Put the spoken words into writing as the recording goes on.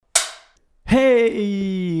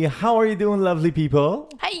Hey, how are you doing, lovely people?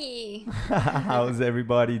 Hi. How's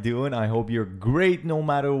everybody doing? I hope you're great no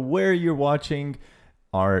matter where you're watching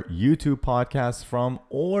our YouTube podcast from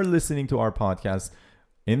or listening to our podcast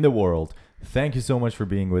in the world. Thank you so much for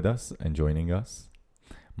being with us and joining us.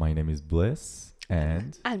 My name is Bliss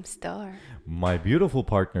and I'm Star. my beautiful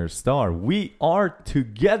partner, Star. We are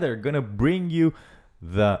together going to bring you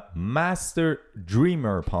the Master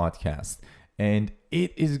Dreamer podcast. And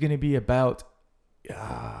it is going to be about,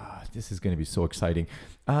 this is going to be so exciting.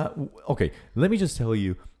 Okay, let me just tell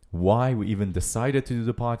you why we even decided to do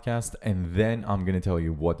the podcast. And then I'm going to tell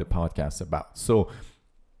you what the podcast is about. So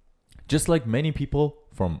just like many people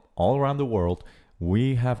from all around the world,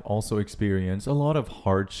 we have also experienced a lot of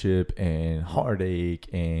hardship and heartache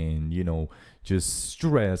and, just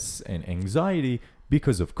stress and anxiety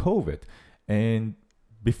because of COVID. And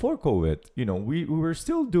before COVID, we were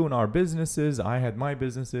still doing our businesses. I had my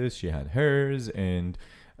businesses, she had hers, and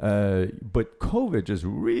but COVID just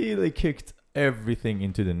really kicked everything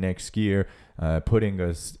into the next gear, putting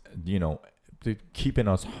us, keeping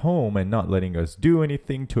us home and not letting us do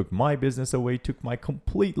anything. Took my business away, took my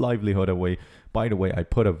complete livelihood away. By the way, I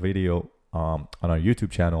put a video on our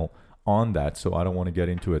YouTube channel on that, so I don't want to get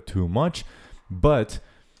into it too much, but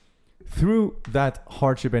through that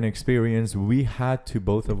hardship and experience, we had to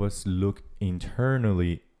both of us look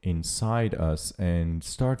internally inside us and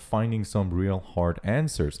start finding some real hard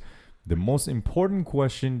answers. The most important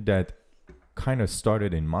question that kind of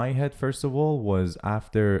started in my head, first of all, was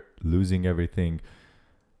after losing everything,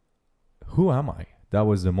 who am I? That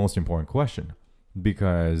was the most important question,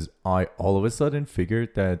 because I all of a sudden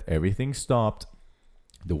figured that everything stopped.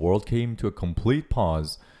 The world came to a complete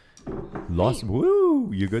pause. Lost.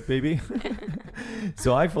 Woo, you good, baby?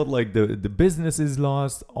 So I felt like the business is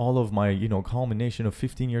lost. All of my culmination of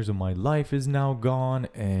 15 years of my life is now gone.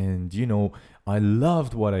 And I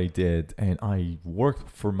loved what I did, and I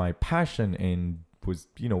worked for my passion, and was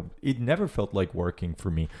it never felt like working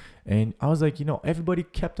for me. And I was like, everybody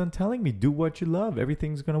kept on telling me, do what you love,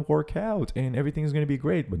 everything's gonna work out and everything's gonna be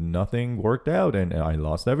great, but nothing worked out, and I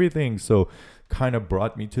lost everything. So kind of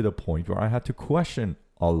brought me to the point where I had to question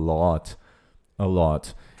a lot.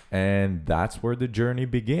 And that's where the journey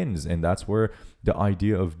begins. And that's where the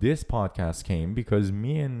idea of this podcast came, because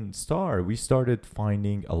me and Star, we started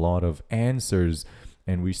finding a lot of answers,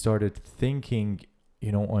 and we started thinking,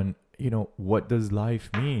 on, what does life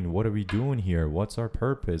mean? What are we doing here? What's our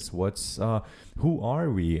purpose? Who are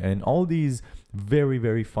we? And all these very,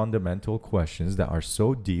 very fundamental questions that are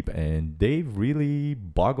so deep, and they've really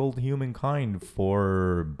boggled the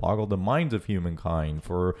minds of humankind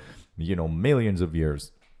for, millions of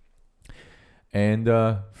years. And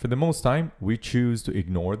for the most time, we choose to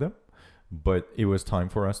ignore them, but it was time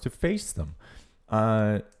for us to face them.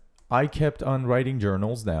 I kept on writing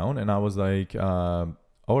journals down, and I was like,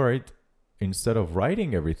 all right, instead of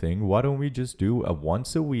writing everything, why don't we just do a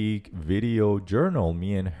once a week video journal,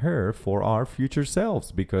 me and her, for our future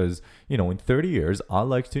selves? Because, in 30 years, I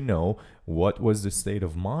like to know what was the state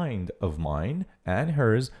of mind of mine and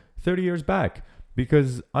hers 30 years back.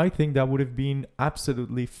 Because I think that would have been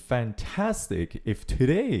absolutely fantastic if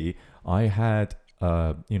today I had,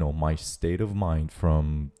 my state of mind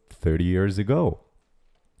from 30 years ago.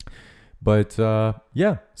 But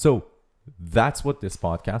so that's what this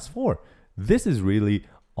podcast's for. This is really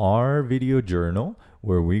our video journal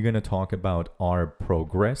where we're going to talk about our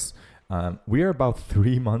progress. We are about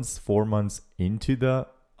 4 months into the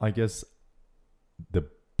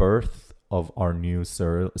birth of our new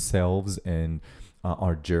selves and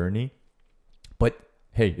our journey. But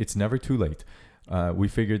hey, it's never too late. We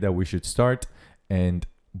figured that we should start. And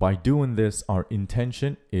by doing this, our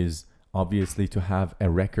intention is obviously to have a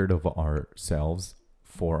record of ourselves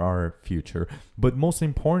for our future. But most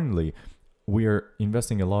importantly, we are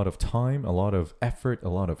investing a lot of time, a lot of effort, a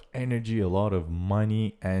lot of energy, a lot of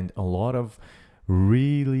money, and a lot of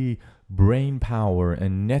really brain power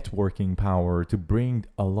and networking power to bring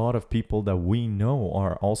a lot of people that we know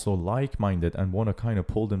are also like-minded and want to kind of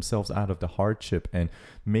pull themselves out of the hardship and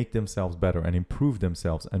make themselves better and improve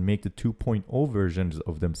themselves and make the 2.0 versions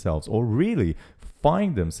of themselves, or really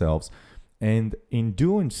find themselves. And in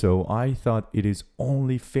doing so, I thought it is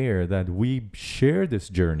only fair that we share this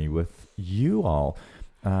journey with you all,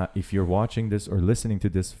 if you're watching this or listening to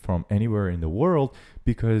this from anywhere in the world,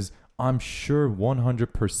 because I'm sure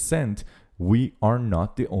 100% we are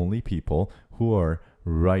not the only people who are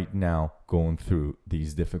right now going through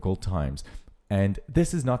these difficult times. And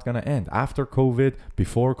this is not going to end. After COVID,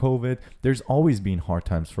 before COVID, there's always been hard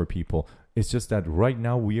times for people. It's just that right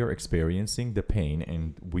now we are experiencing the pain,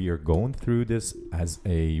 and we are going through this as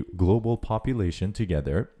a global population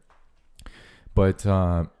together. But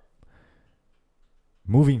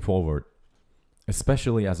moving forward,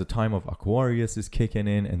 especially as a time of Aquarius is kicking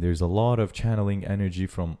in, and there's a lot of channeling energy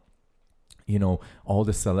from, all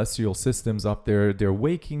the celestial systems up there, they're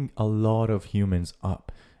waking a lot of humans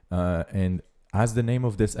up. And as the name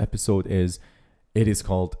of this episode is, it is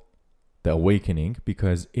called The Awakening,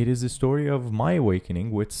 because it is a story of my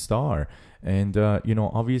awakening with Star. And,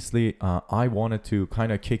 obviously, I wanted to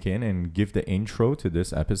kind of kick in and give the intro to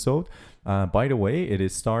this episode. By the way, it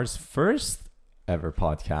is Star's first ever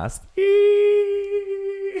podcast.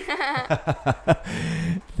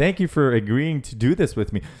 Thank you for agreeing to do this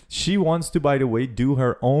with me. She wants to, by the way, do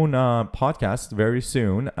her own podcast very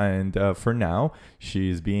soon. And for now,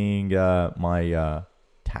 she's being my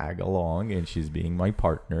tag along, and she's being my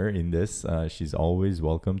partner in this. She's always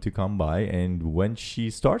welcome to come by. And when she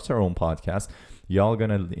starts her own podcast, y'all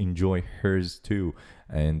gonna enjoy hers too.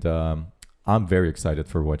 And I'm very excited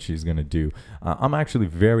for what she's gonna do. I'm actually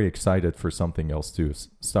very excited for something else too.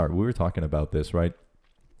 Start. We were talking about this, right?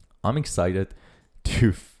 I'm excited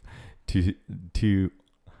to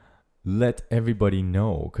let everybody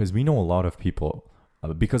know, because we know a lot of people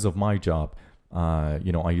because of my job. I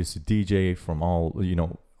used to DJ from all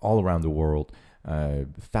around the world,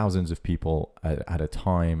 thousands of people at a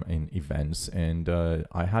time in events, and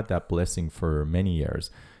I had that blessing for many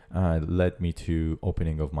years. Led me to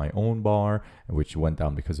opening of my own bar, which went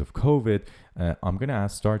down because of COVID. I'm gonna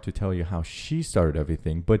ask Star to tell you how she started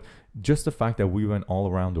everything, but just the fact that we went all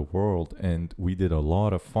around the world and we did a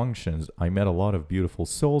lot of functions, I met a lot of beautiful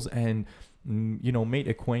souls, and made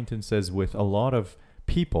acquaintances with a lot of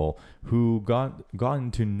people who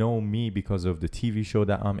gotten to know me because of the TV show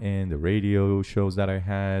that I'm in, the radio shows that I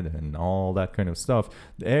had, and all that kind of stuff.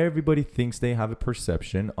 Everybody thinks they have a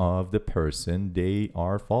perception of the person they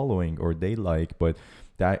are following or they like, but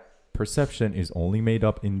that perception is only made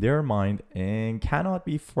up in their mind and cannot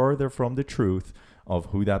be further from the truth of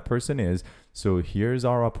who that person is. So here's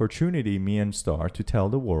our opportunity, me and Star, to tell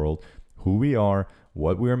the world who we are,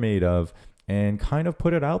 what we're made of, and kind of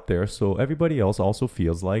put it out there so everybody else also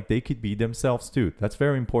feels like they could be themselves too. That's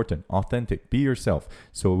very important. Authentic. Be yourself.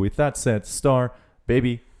 So with that said, Star,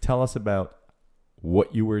 baby, tell us about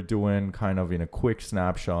what you were doing, kind of in a quick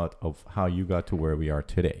snapshot of how you got to where we are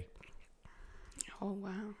today. Oh,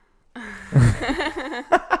 wow.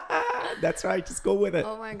 That's right. Just go with it.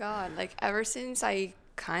 Oh, my God. Like, ever since I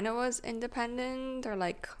kind of was independent, or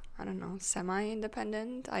like, I don't know,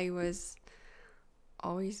 semi-independent, I was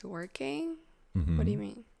always working. Mm-hmm. What do you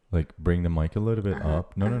mean? Like, bring the mic a little bit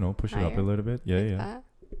up. No. Push higher. it up a little bit. Yeah, Like yeah. that?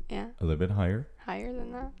 Yeah. A little bit higher. Higher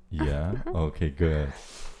than that? Yeah. Okay, good.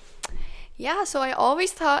 Yeah, so I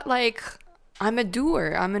always thought, like, I'm a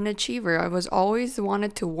doer. I'm an achiever. I was always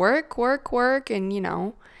wanted to work,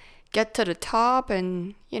 and, get to the top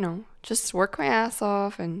and, just work my ass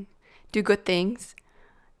off and do good things.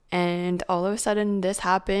 And all of a sudden this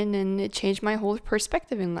happened, and it changed my whole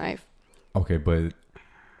perspective in life. Okay, but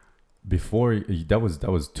before that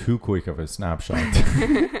was too quick of a snapshot.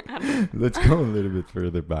 Let's go a little bit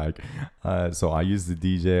further back. So I used the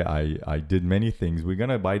DJ. I did many things. We're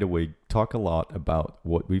gonna, by the way, talk a lot about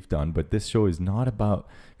what we've done, but this show is not about,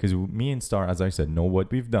 because me and Star, as I said, know what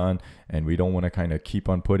we've done, and we don't want to kind of keep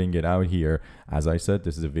on putting it out here. As I said,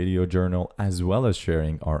 this is a video journal, as well as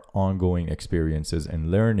sharing our ongoing experiences and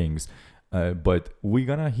learnings. But we're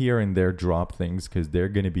gonna here and there drop things because they're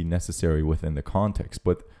gonna be necessary within the context.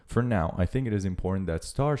 But for now, I think it is important that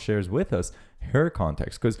Star shares with us her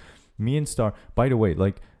context, because me and Star, by the way,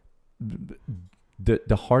 like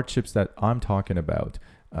the hardships that I'm talking about,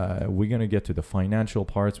 we're gonna get to the financial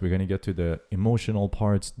parts, we're gonna get to the emotional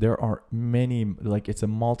parts. There are many, like, it's a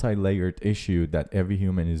multi-layered issue that every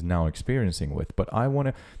human is now experiencing with. But I want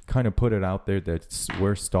to kind of put it out there that's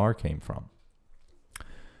where Star came from.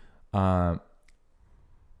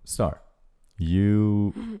 Star,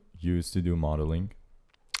 you used to do modeling,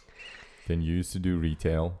 then you used to do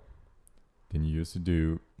retail, then you used to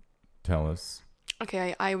do, tell us.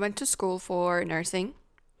 Okay, I went to school for nursing.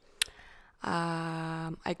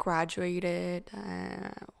 I graduated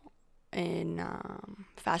in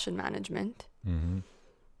fashion management.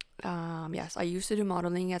 Mm-hmm. Yes, I used to do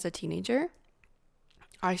modeling as a teenager.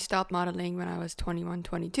 I stopped modeling when I was 21,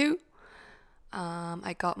 22.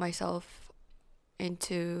 I got myself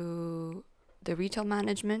into the retail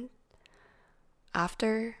management.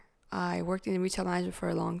 After I worked in the retail management for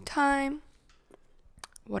a long time.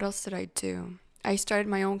 What else did I do? I started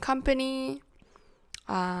my own company.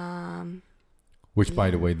 Which,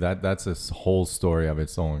 by the Yeah. way, that's a whole story of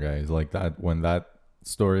its own, guys. Like that, when that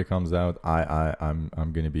story comes out,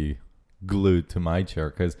 I'm gonna be glued to my chair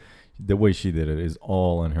because the way she did it is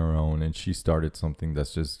all on her own, and she started something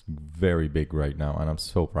that's just very big right now, and I'm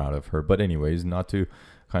so proud of her. But anyways, not to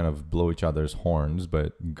kind of blow each other's horns,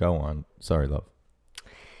 but go on. Sorry, love.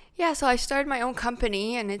 Yeah, so I started my own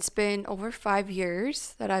company, and it's been over 5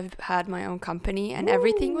 years that I've had my own company, and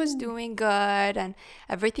everything was doing good, and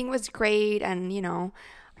everything was great, and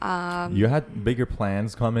You had bigger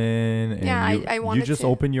plans come in, and yeah, you I you wanted just to.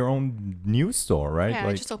 opened your own new store, right? Yeah,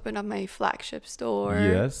 I just opened up my flagship store.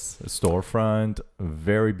 Yes, a storefront, a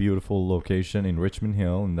very beautiful location in Richmond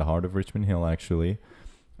Hill, in the heart of Richmond Hill, actually.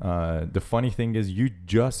 The funny thing is, you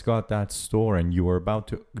just got that store and you were about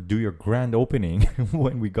to do your grand opening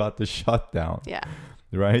when we got the shutdown, Yeah,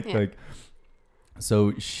 right? Yeah. Like,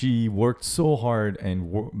 so she worked so hard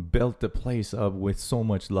and built the place up with so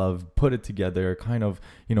much love, put it together, kind of,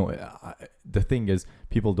 the thing is,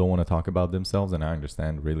 people don't want to talk about themselves, and I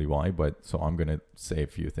understand really why, but so I'm going to say a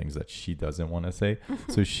few things that she doesn't want to say.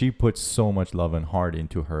 So she put so much love and heart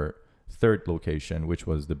into her third location, which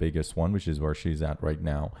was the biggest one, which is where she's at right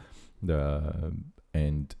now.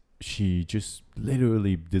 And she just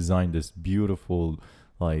literally designed this beautiful,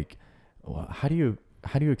 like, how do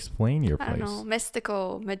you explain your I place? don't know,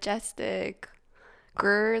 mystical, majestic,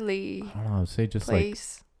 girly I don't know. I would say just like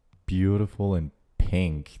place. beautiful and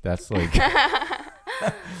pink. That's like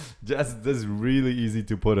just really easy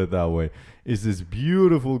to put it that way. It's this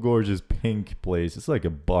beautiful, gorgeous pink place. It's like a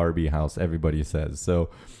Barbie house, everybody says. So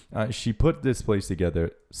she put this place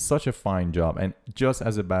together, such a fine job. And just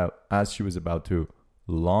as she was about to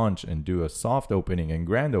launch and do a soft opening and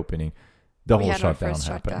grand opening, the We whole had our shutdown first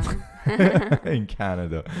happened in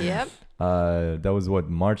Canada. Yep. That was what,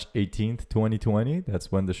 March 18th, 2020.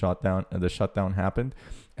 That's when the shutdown happened,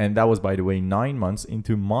 and that was, by the way, 9 months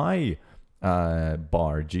into my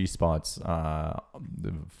bar G Spots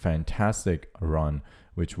fantastic run,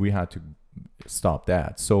 which we had to stop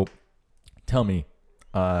that. So tell me,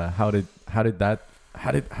 how did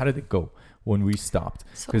it go when we stopped?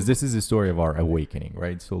 So, Because this is the story of our awakening,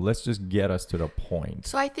 right? So let's just get us to the point.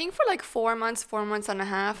 so I think for like 4 months and a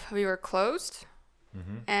half, we were closed.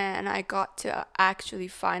 And I got to actually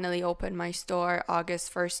finally open my store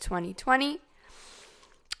August 1st, 2020,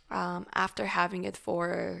 after having it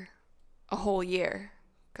for a whole year,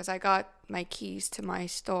 because I got my keys to my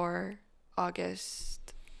store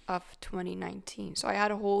August of 2019. So I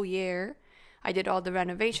had a whole year. I did all the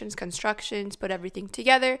renovations, constructions, put everything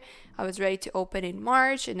together. I was ready to open in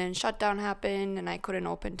March, and then shutdown happened and I couldn't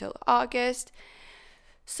open till August.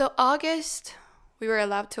 So August, we were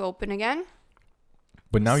allowed to open again.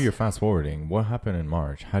 But now you're fast forwarding. What happened in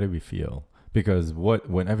March? How did we feel? Because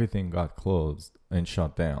when everything got closed and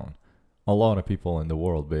shut down, a lot of people in the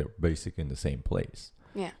world were basically in the same place.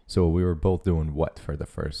 Yeah. So we were both doing what for the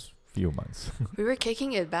first few months? We were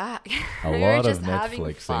kicking it back. A We lot were of just having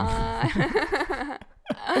Netflixing. fun.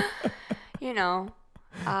 you know.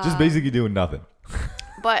 Just basically doing nothing.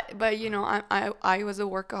 But I was a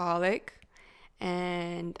workaholic,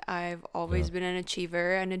 and I've always been an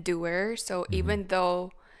achiever and a doer. So even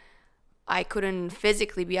though I couldn't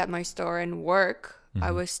physically be at my store and work,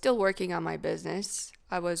 I was still working on my business.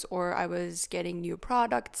 I was getting new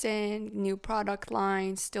products in, new product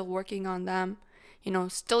lines, still working on them,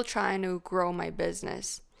 still trying to grow my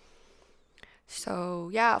business. So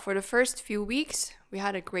yeah, for the first few weeks, we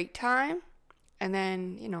had a great time. And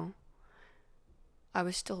then, I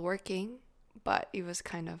was still working, but it was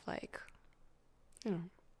kind of like, I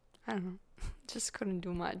don't know, just couldn't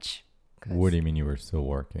do much. What do you mean you were still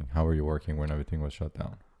working? How were you working when everything was shut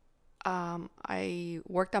down? I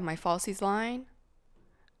worked on my falsies line.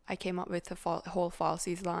 I came up with a whole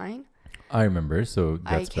falsies line. I remember, so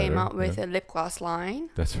I that's came better. out with a lip gloss line.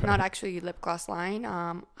 That's right. Not actually a lip gloss line,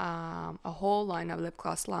 a whole line of lip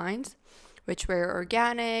gloss lines, which were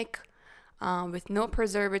organic, with no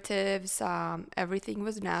preservatives. Everything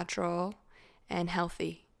was natural and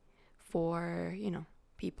healthy for,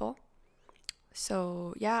 people.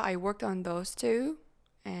 So yeah, I worked on those two.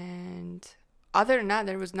 And other than that,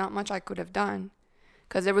 there was not much I could have done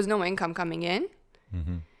because there was no income coming in.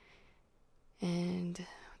 Mm-hmm. And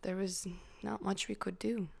there was not much we could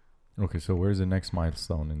do. Okay, so where's the next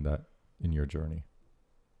milestone in your journey?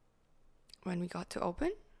 When we got to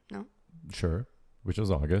open? No. Sure, which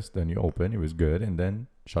was August. Then you open, it was good, and then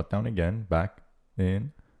shut down again. Back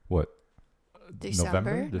in what?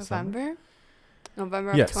 November of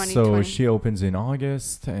 2020. So she opens in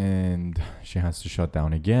August, and she has to shut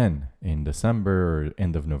down again in December or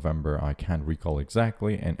end of November. I can't recall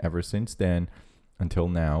exactly. And ever since then, until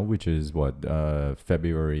now, which is what,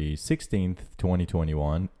 February 16th,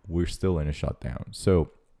 2021, we're still in a shutdown.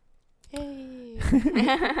 So, Yay.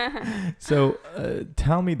 so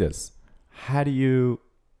tell me this. How do you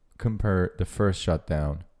compare the first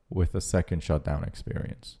shutdown with the second shutdown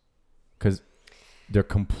experience? Because they're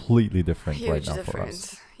completely different right Huge now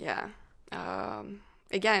difference. for us. Yeah.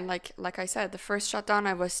 Again, like I said, the first shutdown,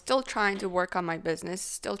 I was still trying to work on my business,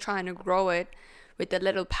 still trying to grow it with the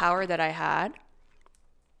little power that I had.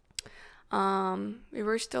 We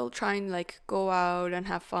were still trying to like go out and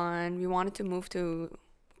have fun. We wanted to move to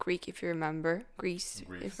Greece, if you remember. Greece,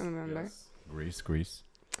 if you remember. Yes. Greece.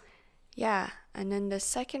 Yeah. And then the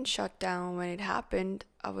second shutdown, when it happened,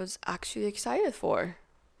 I was actually excited for.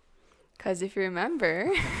 Because if you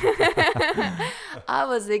remember, I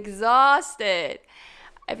was exhausted.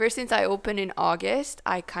 Ever since I opened in August,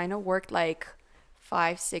 I kind of worked like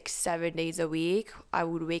 5, 6, 7 days a week. I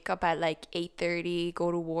would wake up at like 8:30,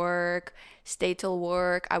 go to work, stay till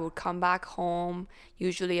work. I would come back home,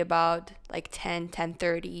 usually about like 10,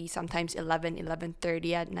 10:30, sometimes 11,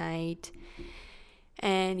 11:30 at night.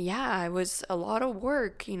 And yeah, it was a lot of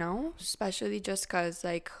work, you know, especially just because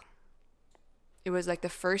like it was like the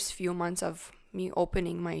first few months of me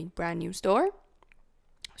opening my brand new store.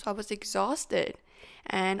 So I was exhausted.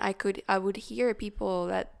 And I would hear people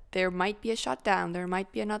that there might be a shutdown, there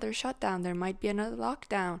might be another shutdown, there might be another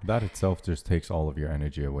lockdown. That itself just takes all of your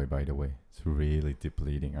energy away, by the way. It's really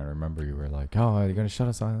depleting. I remember you were like, oh, are you going to shut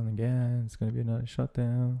us down again? It's going to be another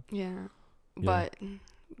shutdown. Yeah. Yeah.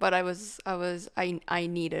 But I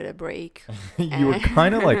needed a break. You were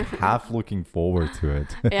kind of like half looking forward to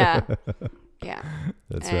it. Yeah. Yeah.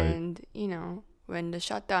 That's right. And, you know, when the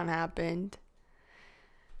shutdown happened,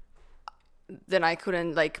 then I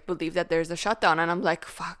couldn't like believe that there's a shutdown, and I'm like,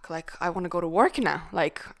 fuck, like I want to go to work now.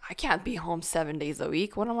 Like I can't be home 7 days a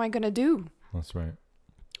week. What am I gonna do? That's right.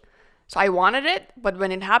 So I wanted it, but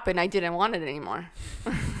when it happened, I didn't want it anymore.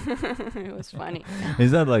 It was funny.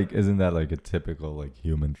 Isn't that like a typical like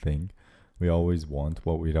human thing? We always want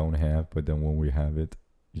what we don't have, but then when we have it,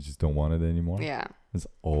 you just don't want it anymore. Yeah, It's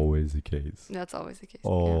always the case. that's always the case.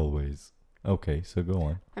 Always. Okay, so go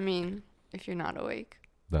on. I mean, if you're not awake.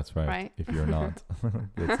 That's right. Right? If you're not.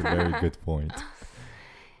 That's a very good point.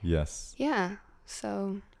 Yes. Yeah.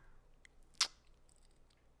 So,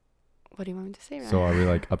 what do you want me to say? So are we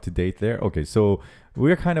like up to date there? Okay, so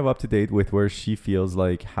we're kind of up to date with where she feels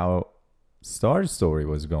like how Star's story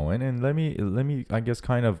was going, and let me I guess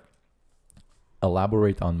kind of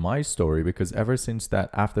elaborate on my story, because ever since that,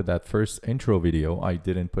 after that first intro video, I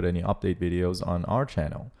didn't put any update videos on our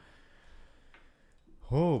channel.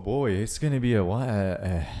 Oh boy, it's gonna be a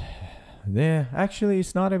while. Yeah, actually,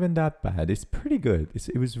 it's not even that bad. It's pretty good.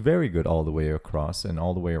 It was very good all the way across and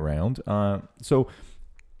all the way around. So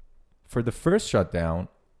for the first shutdown,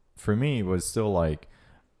 for me, it was still like,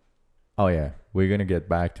 oh yeah, we're gonna get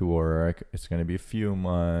back to work. It's gonna be a few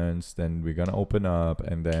months, then we're gonna open up,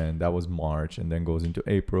 and then that was March, and then goes into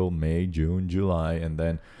April, May, June, July, and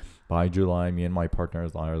then by July, me and my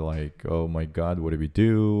partners are like, oh my God, what do we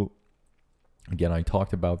do? Again, I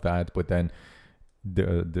talked about that, but then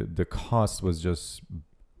the cost was just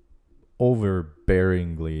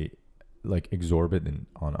overbearingly like exorbitant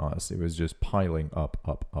on us. It was just piling up.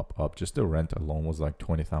 Just the rent alone was like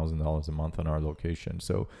 $20,000 a month on our location.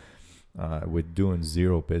 So with doing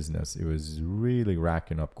zero business, it was really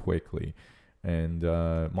racking up quickly. And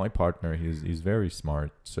my partner, he's very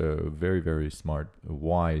smart, so very, very smart,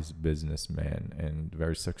 wise businessman, and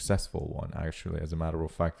very successful one, actually, as a matter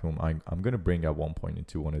of fact, whom I'm going to bring at one point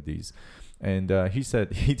into one of these. And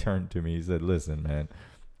he turned to me, he said, listen, man,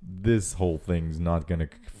 this whole thing's not going to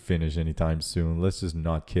finish anytime soon. Let's just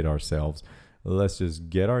not kid ourselves. Let's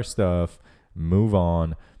just get our stuff, move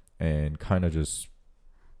on, and kind of just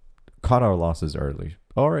cut our losses early.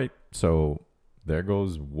 All right, so there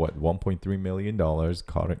goes what, $1.3 million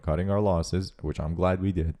cutting our losses, which I'm glad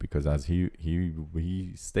we did, because as he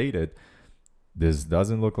stated, this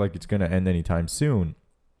doesn't look like it's going to end anytime soon.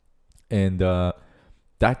 And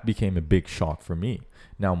that became a big shock for me.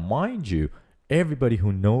 Now, mind you, everybody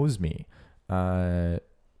who knows me,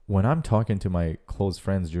 when I'm talking to my close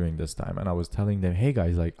friends during this time, and I was telling them, hey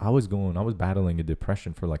guys, like I was battling a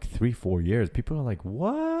depression for like 3-4 years. People are like,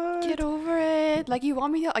 what? Get over it. Like you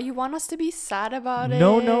want us to be sad about it?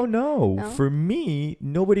 No. For me,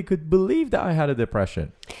 nobody could believe that I had a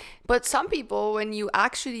depression. But some people, when you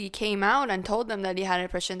actually came out and told them that you had a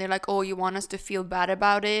depression, they're like, oh, you want us to feel bad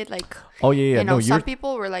about it? Like, oh yeah. You know, some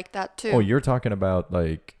people were like that too. Oh, you're talking about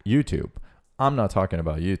like YouTube. I'm not talking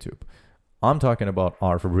about YouTube. I'm talking about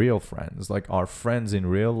our real friends, like our friends in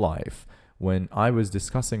real life. when I was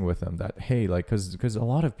discussing with them that, hey, like, because a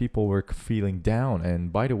lot of people were feeling down.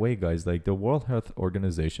 And by the way, guys, like the World Health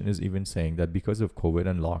Organization is even saying that because of COVID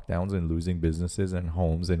and lockdowns and losing businesses and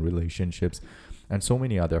homes and relationships and so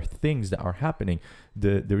many other things that are happening,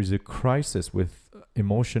 there is a crisis with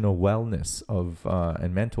emotional wellness of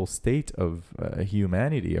and mental state of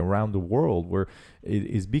humanity around the world, where it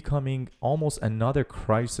is becoming almost another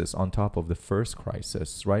crisis on top of the first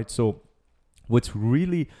crisis, right? So what's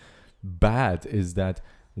really bad is that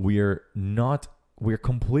we're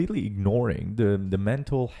completely ignoring the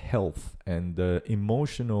mental health and the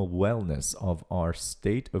emotional wellness of our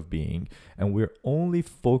state of being, and we're only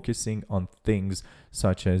focusing on things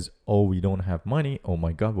such as, oh, we don't have money, oh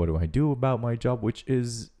my god, what do I do about my job, which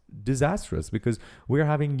is disastrous, because we're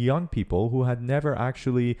having young people who had never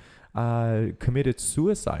actually committed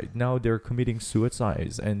suicide. Now they're committing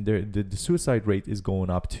suicides, and the suicide rate is going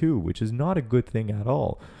up too, which is not a good thing at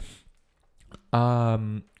all.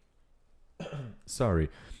 Sorry.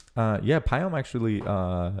 Payam actually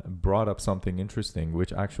brought up something interesting,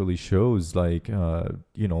 which actually shows like,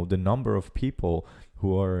 the number of people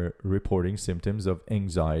who are reporting symptoms of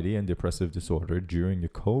anxiety and depressive disorder during the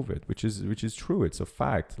COVID, which is true. It's a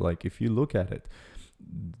fact. Like if you look at it,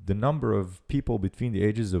 the number of people between the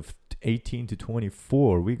ages of 18 to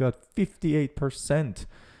 24, we got 58%.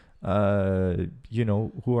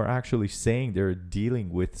 Who are actually saying they're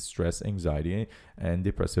dealing with stress, anxiety, and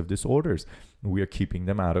depressive disorders. We are keeping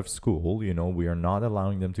them out of school. We are not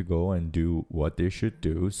allowing them to go and do what they should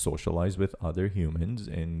do, socialize with other humans,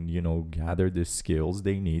 and, gather the skills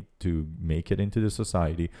they need to make it into the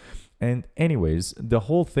society. And anyways, the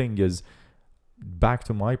whole thing is, back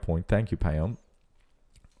to my point, thank you, Payam.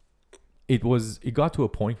 It got to a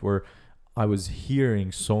point where I was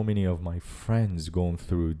hearing so many of my friends going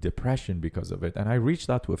through depression because of it. And I reached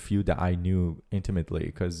out to a few that I knew intimately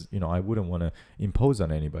because, I wouldn't want to impose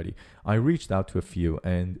on anybody. I reached out to a few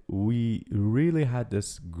and we really had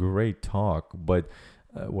this great talk, but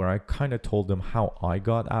where I kind of told them how I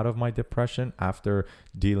got out of my depression after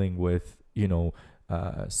dealing with,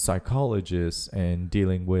 psychologists and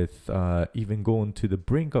dealing with even going to the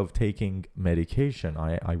brink of taking medication.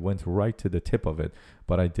 I went right to the tip of it,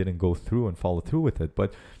 but I didn't go through and follow through with it.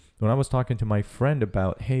 But when I was talking to my friend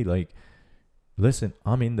about, hey, like, listen,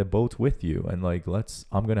 I'm in the boat with you, and like,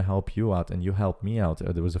 I'm gonna help you out and you help me out.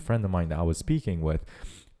 There was a friend of mine that I was speaking with.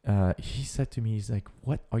 He said to me, he's like,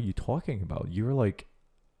 what are you talking about? You're like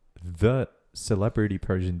the celebrity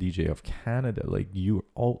Persian DJ of Canada. Like, you're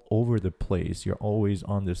all over the place. You're always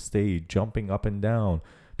on the stage, jumping up and down.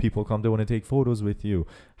 People come to want to take photos with you.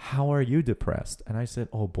 How are you depressed? And I said,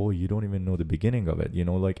 oh boy, you don't even know the beginning of it,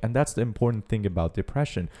 and that's the important thing about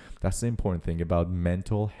depression. That's the important thing about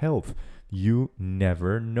mental health. You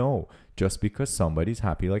never know. Just because somebody's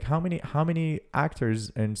happy. Like how many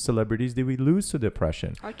actors and celebrities did we lose to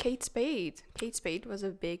depression? Or Kate Spade. Kate Spade was a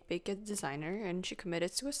big designer and she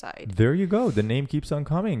committed suicide. There you go. The name keeps on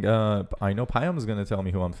coming. I know Payam is going to tell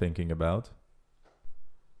me who I'm thinking about.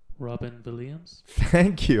 Robin Williams.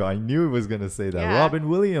 Thank you. I knew he was going to say that. Yeah. Robin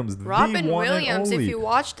Williams. Robin Williams, if you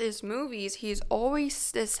watched his movies, he's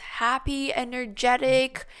always this happy,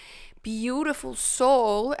 energetic, beautiful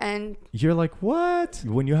soul. And you're like, what?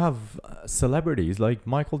 When you have celebrities like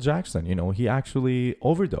Michael Jackson, he actually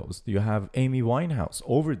overdosed. You have Amy Winehouse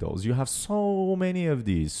overdosed. You have so many of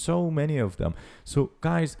them. So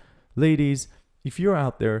guys, ladies, if you're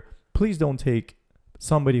out there, please don't take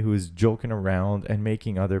somebody who is joking around and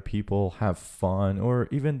making other people have fun, or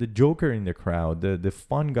even the joker in the crowd, the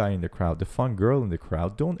fun guy in the crowd, the fun girl in the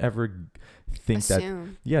crowd. Don't ever think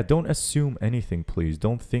don't assume anything, please.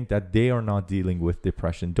 Don't think that they are not dealing with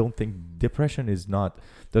depression. Don't think depression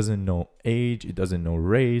doesn't know age, it doesn't know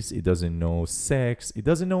race, it doesn't know sex, it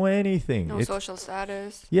doesn't know anything. No social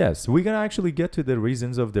status. Yes, we're gonna actually get to the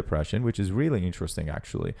reasons of depression, which is really interesting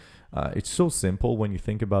actually. It's so simple when you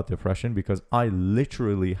think about depression, because I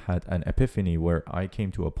literally had an epiphany where I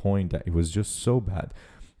came to a point that it was just so bad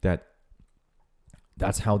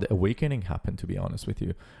that's how the awakening happened, to be honest with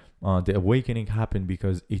you. The awakening happened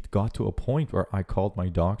because it got to a point where I called my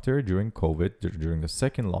doctor during COVID, during the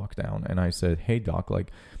second lockdown, and I said, hey doc,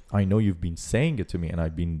 like, I know you've been saying it to me and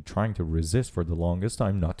I've been trying to resist for the longest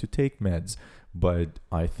time not to take meds, but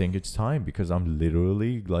I think it's time, because I'm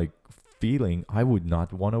literally like feeling I would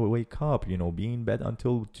not want to wake up, be in bed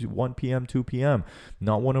until 1 p.m., 2 p.m.,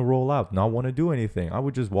 not want to roll out, not want to do anything. I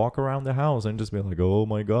would just walk around the house and just be like, oh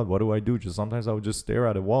my God, what do I do? Just sometimes I would just stare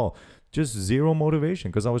at a wall, just zero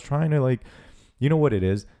motivation, because I was trying to what it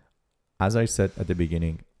is. As I said at the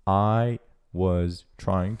beginning, I was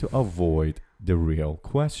trying to avoid the real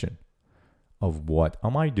question of what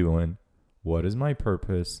am I doing? what is my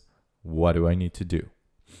purpose? What do I need to do?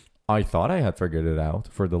 I thought I had figured it out.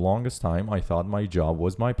 For the longest time, I thought my job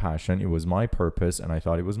was my passion, it was my purpose, and I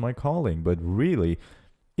thought it was my calling. But really,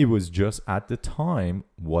 it was just at the time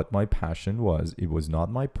what my passion was. It was not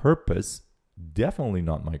my purpose, definitely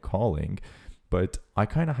not my calling, but I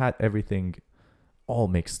kind of had everything all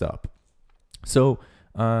mixed up. So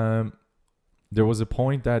there was a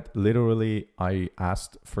point that literally I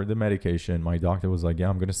asked for the medication. My doctor was like, yeah,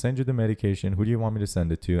 I'm going to send you the medication. Who do you want me to send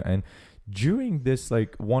it to? And during this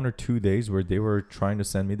like 1 or 2 days where they were trying to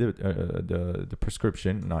send me the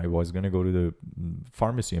prescription, and I was going to go to the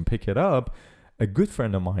pharmacy and pick it up, a good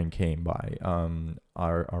friend of mine came by.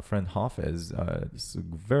 Our friend Hafez, this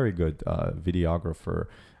very good videographer,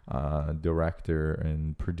 director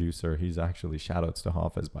and producer. He's actually, shout outs to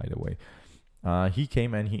Hafez, by the way. He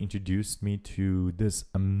came and he introduced me to this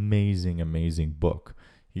amazing book.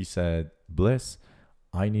 He said, Bliss,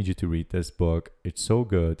 I need you to read this book. It's so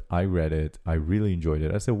good. I read it. I really enjoyed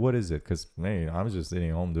it. I said, what is it? Because I was just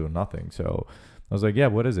sitting home doing nothing. So I was like, yeah,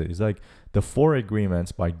 what is it? He's like, The Four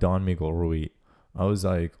Agreements by Don Miguel Ruiz. I was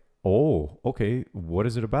like, oh, okay, what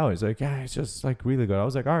is it about? He's like, yeah, it's just like really good. I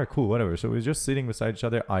was like, all right, cool, whatever. So we were just sitting beside each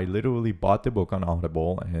other. I literally bought the book on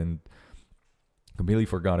Audible and completely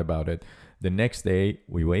forgot about it. The next day,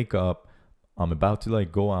 we wake up. I'm about to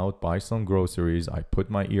like go out, buy some groceries. I put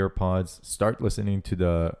my earpods, start listening to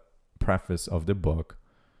the preface of the book.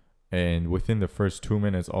 And within the first 2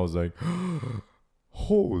 minutes, I was like,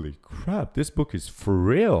 holy crap, this book is for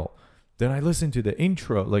real. Then I listened to the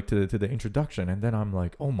intro, like to the introduction. And then I'm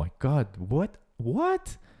like, oh my God,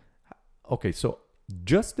 what? Okay, so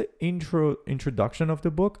just the introduction of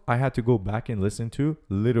the book, I had to go back and listen to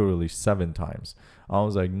literally 7 times. I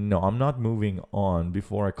was like, no, I'm not moving on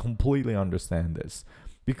before I completely understand this,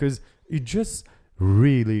 because it just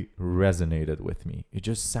really resonated with me. It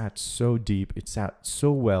just sat so deep. It sat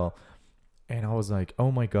so well. And I was like,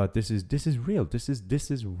 oh my God, this is real. This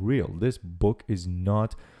is real. This book is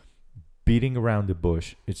not beating around the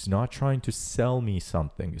bush. It's not trying to sell me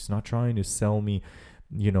something. It's not trying to sell me,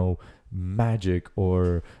 magic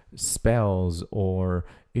or spells, or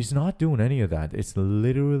it's not doing any of that. It's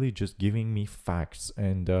literally just giving me facts.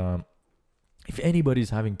 And if anybody's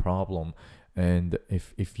having problem, and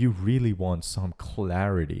if you really want some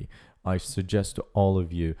clarity, I suggest to all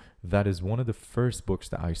of you, that is one of the first books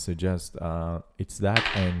that I suggest. It's that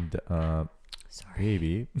and Sorry.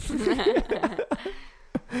 Baby.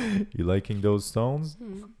 You liking those stones?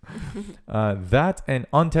 That and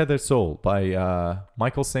Untethered Soul by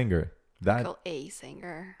Michael Singer. Michael A.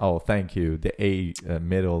 Singer. Oh, thank you. The A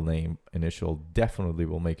middle name initial definitely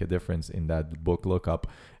will make a difference in that book lookup.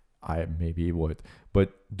 I maybe would,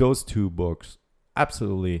 but those 2 books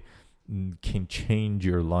absolutely can change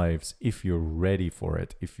your lives if you're ready for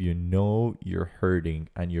it. If you know you're hurting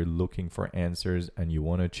and you're looking for answers and you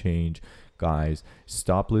want to change, guys,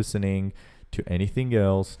 stop listening to anything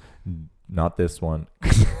else. Not this one.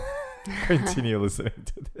 Continue listening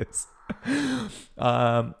to this.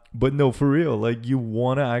 But no, for real, like, you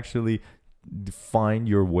want to actually find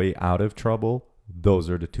your way out of trouble. Those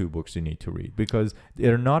are the 2 books you need to read, because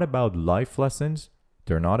they're not about life lessons.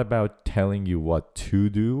 They're not about telling you what to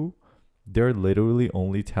do. They're literally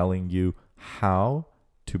only telling you how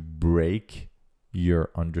to break your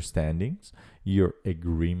understandings, your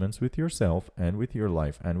agreements with yourself and with your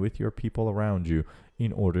life and with your people around you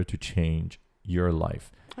in order to change your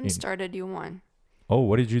life. And start a new one. Oh,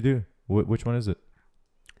 what did you do? Which one is it?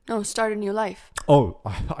 No, start a new life. Oh,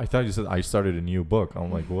 I thought you said I started a new book.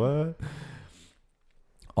 I'm like, what?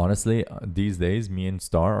 Honestly, these days, me and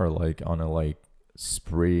Star are like on a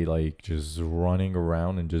spree, like just running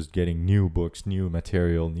around and just getting new books, new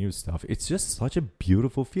material, new stuff. It's just such a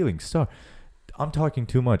beautiful feeling. Star, I'm talking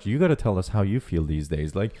too much. You got to tell us how you feel these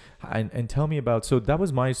days. Like, and tell me about, so that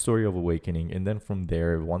was my story of awakening. And then from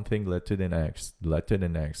there, one thing led to the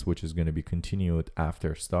next, which is going to be continued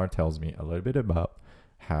after Star tells me a little bit about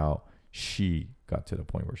how she got to the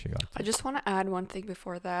point where she got to. I just want to add one thing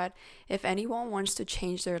before that. If anyone wants to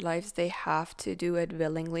change their lives, they have to do it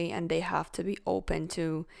willingly, and they have to be open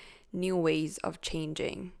to new ways of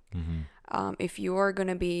changing. Mm-hmm. If you are going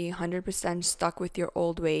to be 100% stuck with your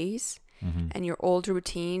old ways, mm-hmm. and your old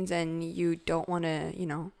routines, and you don't want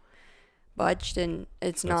to, budge, then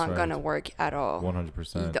it's not right. going to work at all.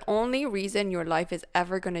 100%. The only reason your life is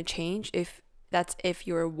ever going to change if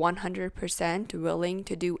you're 100% willing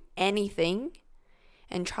to do anything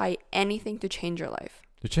and try anything to change your life.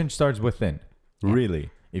 The change starts within. Yeah. Really.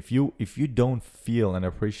 If you don't feel and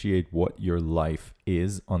appreciate what your life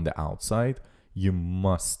is on the outside, you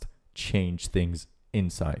must change things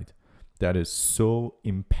inside. that is so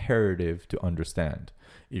imperative to understand.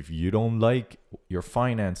 If you don't like your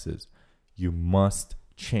finances, you must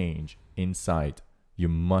change inside. You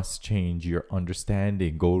must change your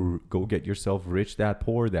understanding. Go get yourself Rich Dad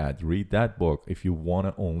Poor Dad. Read that book if you want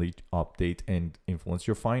to only update and influence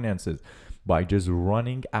your finances. By just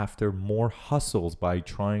running after more hustles, by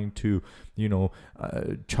trying to,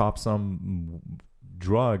 chop some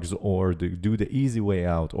drugs, or do the easy way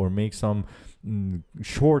out, or make some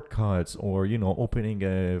shortcuts, or opening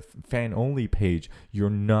a fan only page, you're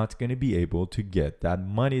not going to be able to get that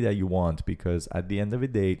money that you want, because at the end of the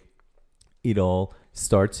day, it all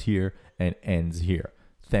starts here and ends here.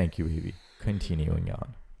 Thank you, Evie. Continuing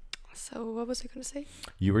on. So what was I going to say?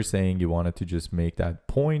 You were saying you wanted to just make that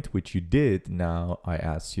point, which you did. Now I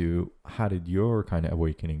asked you, how did your kind of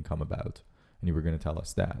awakening come about? And you were going to tell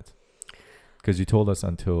us that. Because you told us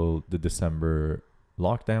until the December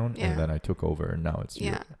lockdown, and then I took over, and now it's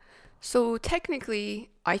you. So technically,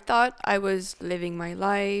 I thought I was living my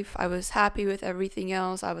life. I was happy with everything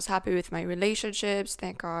else. I was happy with my relationships.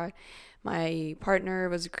 Thank God. My partner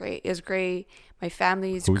was great. Is great. My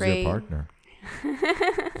family is great. Who's your partner?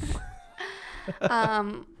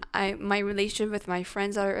 My relationship with my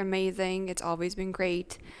friends are amazing. It's always been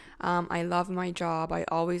great. I love my job. I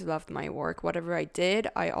always loved my work. Whatever I did,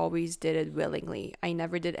 I always did it willingly. I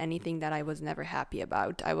never did anything that I was never happy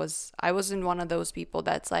about. I wasn't one of those people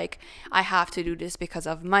that's like, I have to do this because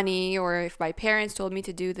of money, or if my parents told me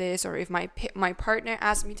to do this, or if my partner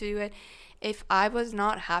asked me to do it. If I was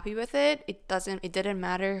not happy with it, it didn't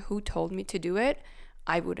matter who told me to do it.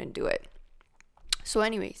 I wouldn't do it. So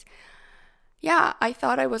anyways, yeah, I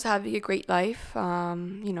thought I was having a great life.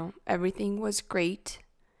 Everything was great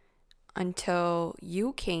until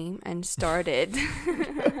you came and started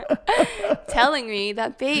telling me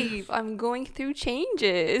that, babe, I'm going through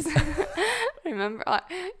changes. Remember,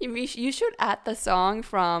 you should add the song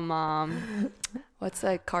from what's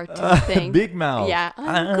that cartoon thing? Big Mouth. Yeah,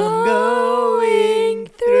 I'm going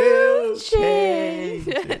through change.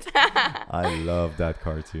 I love that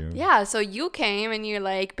cartoon. Yeah, so you came and you're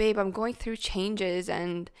like, babe, I'm going through changes,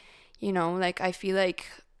 and I feel like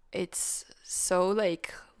it's so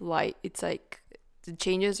it's like the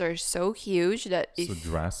changes are so huge that so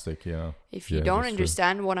drastic. If you don't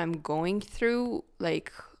understand what I'm going through,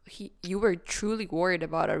 you were truly worried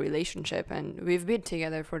about our relationship, and we've been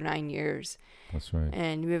together for 9 years. That's right.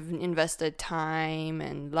 And we've invested time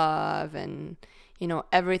and love and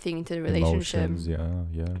everything into the relationship. Emotions,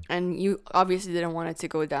 yeah. And you obviously didn't want it to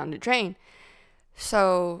go down the drain.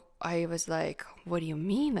 So I was like, what do you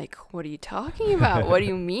mean? What are you talking about? What do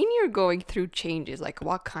you mean you're going through changes?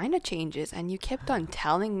 What kind of changes? And you kept on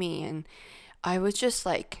telling me, and I was just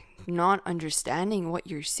not understanding what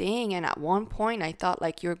you're saying. And at one point I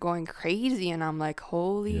thought you're going crazy, and I'm like,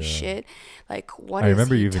 holy shit, what is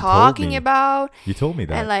he talking about? You told me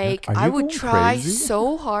that. And I would try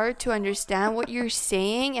so hard to understand what you're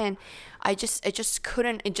saying, and it just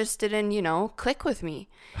couldn't, it just didn't, click with me.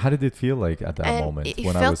 How did it feel like at that moment? It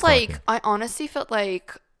felt I honestly felt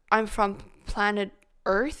like I'm from planet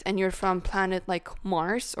Earth and you're from planet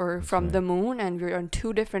Mars, or from the moon, and we're on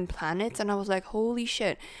two different planets. And I was like, holy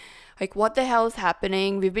shit, what the hell is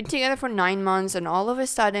happening? We've been together for 9 months, and all of a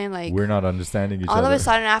sudden we're not understanding each other. All of a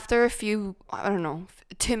sudden, after a few, I don't know,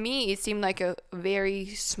 to me it seemed like a very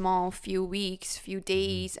small few weeks, few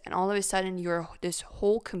days, and all of a sudden you're this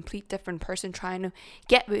whole complete different person trying to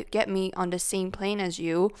get me on the same plane as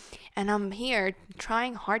you, and I'm here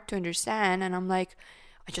trying hard to understand, and I'm like,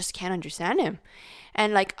 I just can't understand him.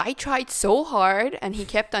 And I tried so hard, and he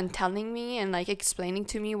kept on telling me and explaining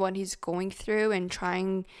to me what he's going through, and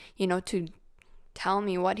trying to tell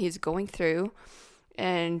me what he's going through.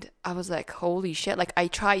 And I was like, holy shit, I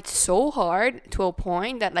tried so hard to a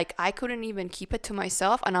point that I couldn't even keep it to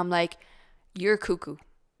myself. And I'm like, you're cuckoo.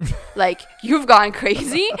 You've gone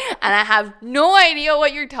crazy, and I have no idea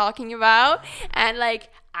what you're talking about, and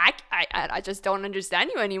I just don't understand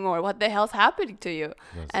you anymore. What the hell's happening to you?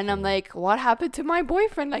 And I'm like, what happened to my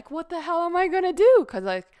boyfriend? What the hell am I gonna do?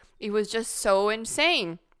 Because it was just so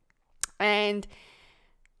insane. And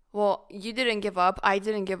well, you didn't give up, I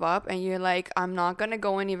didn't give up, and you're like, I'm not gonna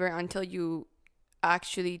go anywhere until you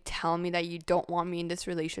actually tell me that you don't want me in this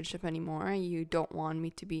relationship anymore, you don't want me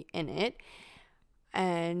to be in it.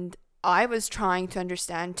 And I was trying to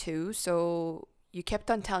understand too, so you kept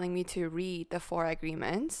on telling me to read the 4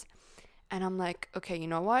 agreements. And I'm like, okay, you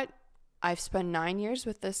know what? I've spent 9 years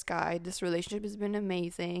with this guy. This relationship has been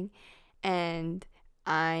amazing. And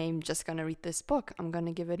I'm just going to read this book. I'm going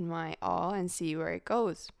to give it my all and see where it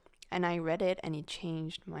goes. And I read it, and it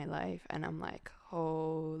changed my life. And I'm like,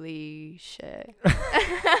 holy shit.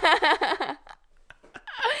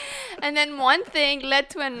 And then one thing led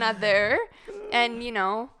to another, and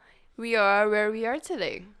we are where we are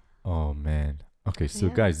today. Oh man. Okay, so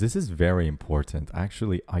Yeah. guys, this is very important.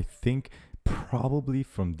 Actually, I think probably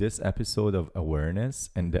from this episode of awareness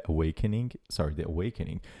and the awakening,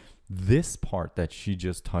 this part that she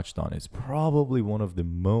just touched on is probably one of the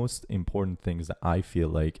most important things that I feel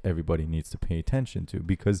like everybody needs to pay attention to,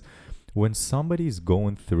 because when somebody's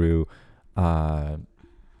going through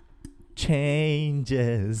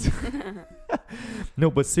changes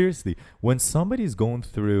no, but seriously, when somebody's going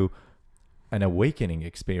through an awakening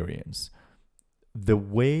experience, the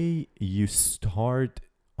way you start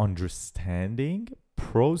understanding,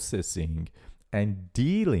 processing, and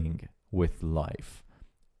dealing with life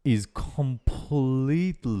is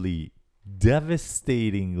completely,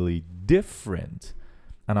 devastatingly different.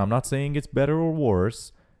 And I'm not saying it's better or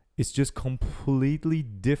worse, it's just completely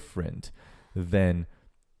different than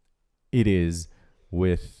it is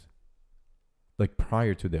with like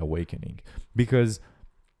prior to the awakening. Because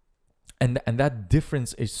and that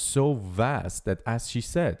difference is so vast that, as she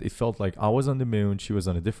said, it felt like I was on the moon, she was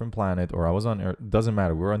on a different planet, or I was on Earth. Doesn't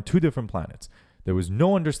matter. We're on two different planets. There was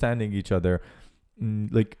no understanding each other.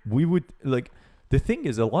 Like we would like. The thing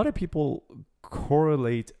is, a lot of people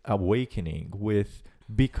correlate awakening with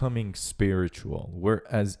becoming spiritual,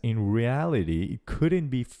 whereas in reality, it couldn't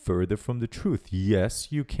be further from the truth.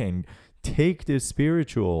 Yes, you can take the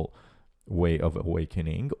spiritual way of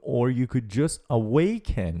awakening, or you could just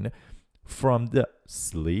awaken from the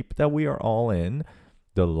sleep that we are all in,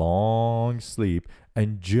 the long sleep,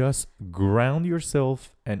 and just ground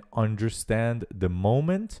yourself and understand the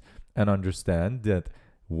moment, and understand that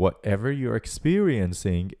whatever you're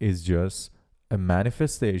experiencing is just a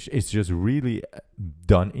manifestation. It's just really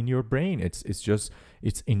done in your brain. It's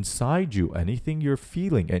inside you. Anything you're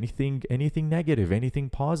feeling, anything negative, anything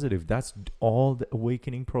positive, that's all the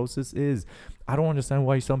awakening process is. I don't understand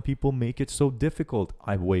why some people make it so difficult.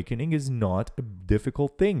 Awakening is not a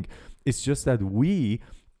difficult thing. It's just that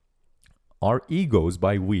our egos,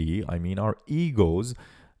 by we, I mean our egos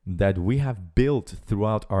that we have built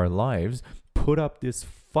throughout our lives, put up this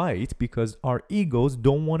fight because our egos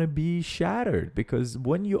don't want to be shattered. Because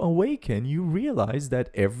when you awaken, you realize that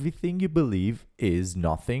everything you believe is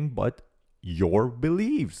nothing but your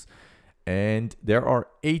beliefs. And there are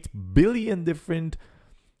 8 billion different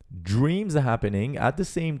dreams happening at the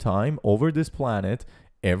same time over this planet.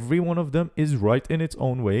 Every one of them is right in its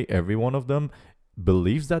own way. Every one of them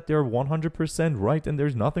believes that they're 100% right and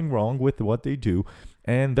there's nothing wrong with what they do.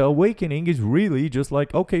 And the awakening is really just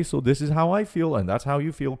like, okay, so this is how I feel and that's how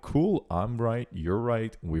you feel. Cool, I'm right, you're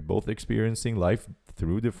right. We're both experiencing life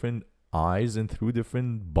through different eyes and through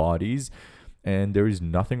different bodies. And there is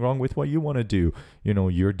nothing wrong with what you want to do.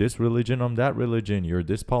 You're this religion, I'm that religion. You're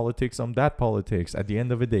this politics, I'm that politics. At the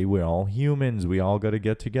end of the day, we're all humans. We all got to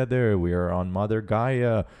get together. We are on Mother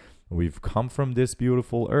Gaia. We've come from this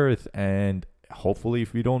beautiful earth. And hopefully,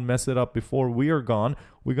 if we don't mess it up before we are gone,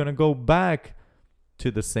 we're going to go back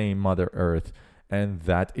to the same Mother Earth. And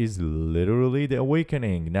that is literally the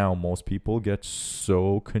awakening. Now, most people get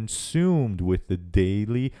so consumed with the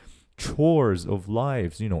daily chores of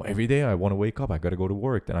lives. Every day I want to wake up, I got to go to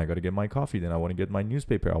work, then I got to get my coffee, then I want to get my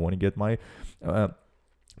newspaper, I want to get my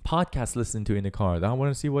podcast listened to in the car, then I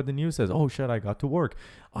want to see what the news says. Oh shit, I got to work,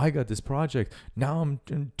 I got this project, now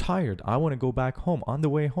I'm tired, I want to go back home. On the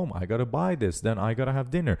way home, I got to buy this, then I got to have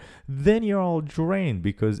dinner. Then you're all drained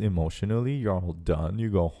because emotionally you're all done. You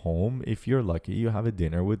go home, if you're lucky you have a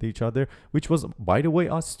dinner with each other, which was, by the way,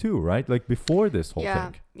 us too, right? Like before this whole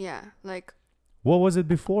thing. Yeah, like what was it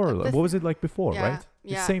before? What was it like before, yeah, right?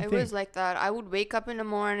 Yeah, same it thing. was like that. I would wake up in the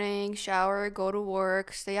morning, shower, go to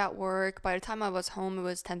work, stay at work. By the time I was home, it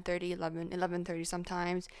was 10:30, 11:30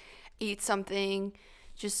 sometimes. Eat something,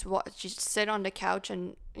 just sit on the couch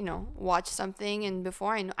and watch something. And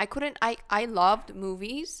before I loved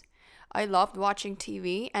movies. I loved watching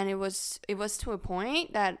TV, and it was to a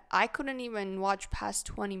point that I couldn't even watch past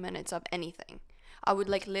 20 minutes of anything. I would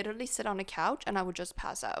literally sit on a couch and I would just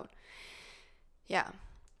pass out. Yeah.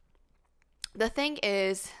 The thing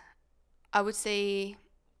is, I would say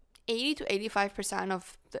 80 to 85%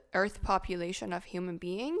 of the Earth population of human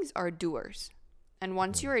beings are doers. And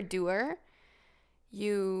once you're a doer,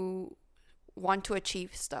 you want to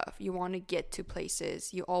achieve stuff. You want to get to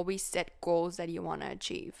places. You always set goals that you want to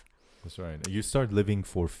achieve. That's right. You start living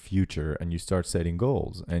for future and you start setting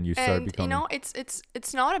goals and you start becoming...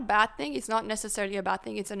 it's not a bad thing. It's not necessarily a bad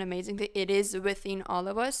thing. It's an amazing thing. It is within all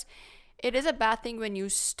of us. It is a bad thing when you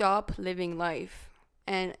stop living life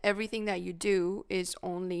and everything that you do is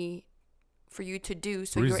only for you to do,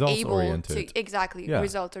 so you're Results able oriented. to exactly Yeah.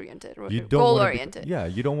 result oriented, You don't goal wanna oriented.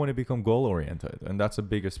 you don't want to become goal oriented, and that's the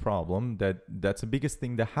biggest problem. That's the biggest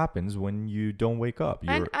thing that happens when you don't wake up.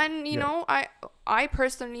 And you yeah. know, I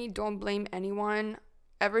personally don't blame anyone.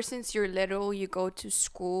 Ever since you're little, you go to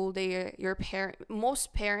school.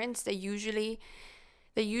 Most parents, they usually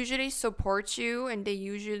support you, and they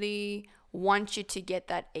usually want you to get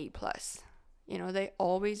that A plus. You know, they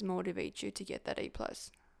always motivate you to get that A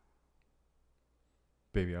plus.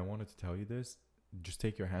 Baby, I wanted to tell you this. Just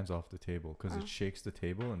take your hands off the table, because it shakes the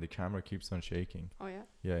table and the camera keeps on shaking. Oh yeah.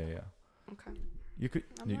 Yeah. Okay. You could.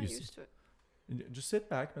 I'm not used to it. Just sit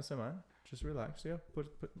back, Mr. Man. Just relax. Yeah. Pull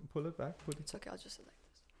it back. Put it. It's okay. I'll just sit like this.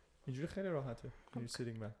 اینجوری خیلی راحته. You're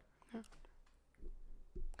sitting back. Yeah.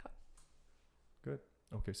 Good.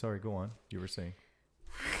 Okay. Sorry. Go on. You were saying.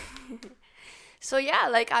 So yeah,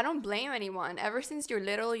 like I don't blame anyone. Ever since you're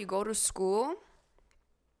little, you go to school.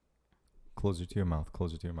 Closer to your mouth.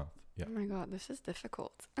 Closer to your mouth. Yeah. Oh my god, this is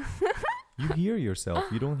difficult. You hear yourself.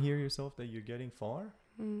 You don't hear yourself that you're getting far.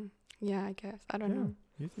 Yeah, I guess. I don't know.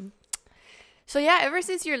 You do. So yeah, ever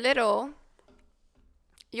since you're little,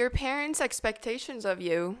 your parents' expectations of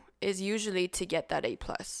you is usually to get that A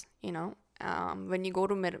plus. You know, when you go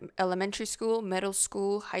to elementary school, middle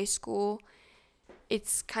school, high school,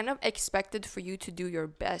 it's kind of expected for you to do your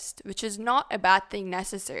best, which is not a bad thing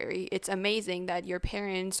necessarily. It's amazing that your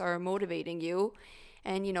parents are motivating you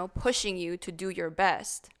and, you know, pushing you to do your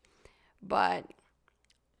best. But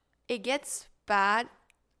it gets bad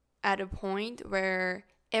at a point where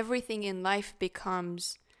everything in life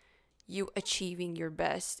becomes you achieving your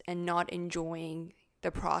best and not enjoying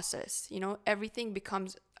the process. You know, everything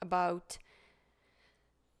becomes about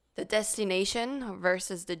the destination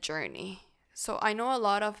versus the journey. So I know a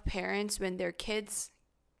lot of parents, when their kids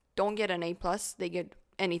don't get an A plus, they get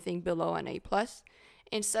anything below an A plus.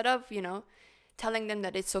 Instead of, you know, telling them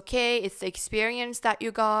that it's okay, it's the experience that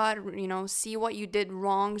you got, you know, see what you did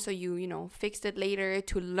wrong so you know, fixed it later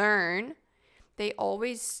to learn. They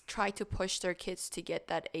always try to push their kids to get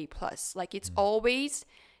that A plus. Like it's always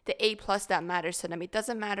the A plus that matters to them. It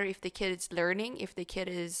doesn't matter if the kid is learning, if the kid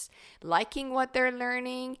is liking what they're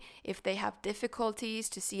learning, if they have difficulties,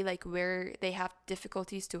 to see like where they have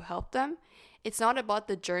difficulties to help them. It's not about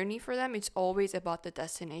the journey for them. It's always about the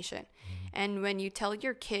destination. And when you tell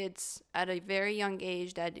your kids at a very young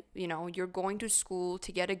age that, you know, you're going to school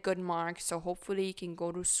to get a good mark, so hopefully you can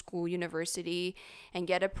go to school, university, and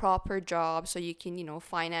get a proper job so you can, you know,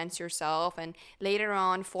 finance yourself and later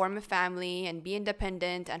on form a family and be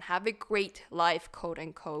independent and have a great life, quote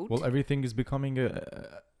unquote. Well, everything is becoming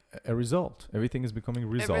a result. Everything is becoming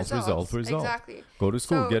result. Exactly. Go to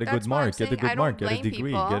school, So get a that's good why I'm mark, get a saying I good don't mark, get a blame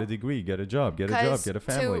degree, people, get a degree, get a job, get a job, get a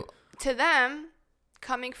family. To them,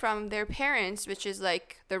 coming from their parents, which is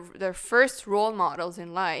like their first role models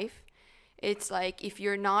in life, it's like if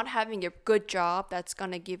you're not having a good job that's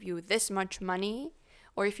gonna give you this much money,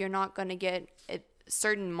 or if you're not gonna get a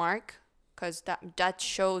certain mark, because that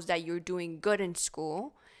shows that you're doing good in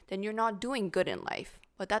school, then you're not doing good in life.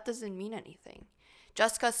 But that doesn't mean anything.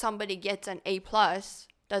 Just because somebody gets an A plus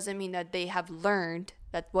doesn't mean that they have learned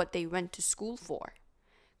that what they went to school for.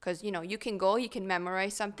 Because, you know, you can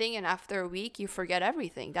memorize something, and after a week, you forget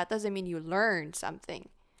everything. That doesn't mean you learned something.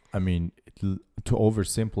 I mean, to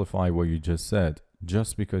oversimplify what you just said,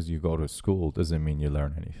 just because you go to school doesn't mean you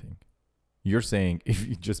learn anything. You're saying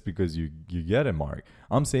just because you get a mark.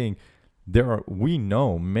 I'm saying we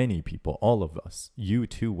know many people, all of us, you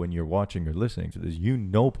too, when you're watching or listening to this, you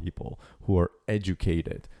know people who are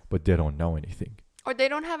educated, but they don't know anything. Or they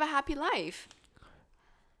don't have a happy life.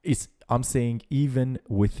 I'm saying even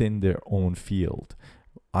within their own field.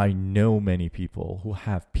 I know many people who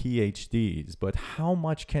have PhDs, but how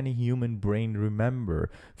much can a human brain remember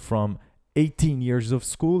from 18 years of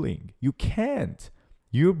schooling? You can't.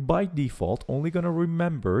 You're by default only going to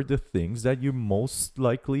remember the things that you're most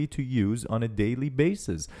likely to use on a daily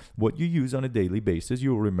basis. What you use on a daily basis,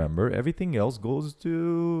 you'll remember. Everything else goes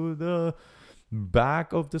to the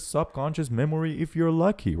back of the subconscious memory if you're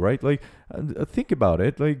lucky, right? Like, think about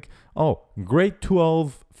it. Like, oh, grade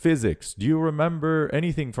 12 physics. Do you remember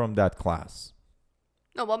anything from that class?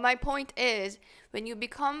 No, but my point is, when you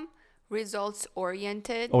become results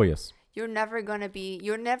oriented, Oh, yes. you're never gonna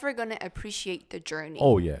appreciate the journey.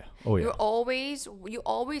 Oh, yeah. You always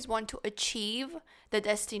want to achieve the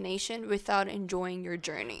destination without enjoying your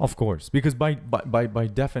journey. Of course, because by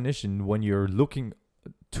definition, when you're looking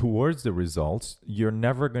towards the results, you're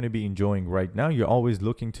never going to be enjoying right now. You're always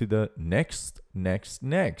looking to the next.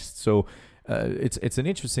 So it's an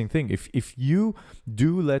interesting thing. If you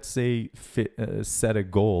do, let's say, set a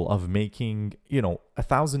goal of making,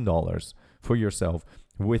 $1,000 for yourself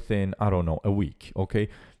within, I don't know, a week. Okay.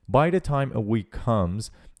 By the time a week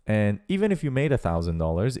comes, and even if you made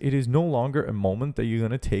 $1,000, it is no longer a moment that you're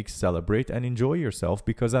going to take, celebrate, and enjoy yourself,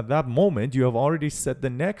 because at that moment you have already set the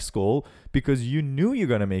next goal, because you knew you're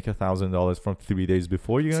going to make $1,000 from 3 days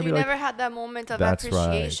before. You're So going to you be like, never had that moment of "That's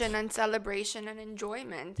appreciation right." and celebration and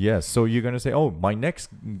enjoyment. Yes, so you're gonna say, "Oh, my next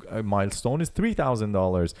milestone is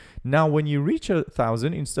 $3,000." Now, when you reach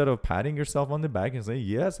 1,000, instead of patting yourself on the back and say,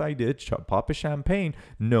 "Yes, I did," pop a champagne.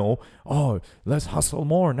 No, "Oh, let's hustle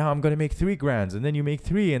more. Now I'm gonna make 3 grand," and then you make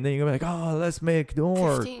three, and then you're like, "Oh, let's make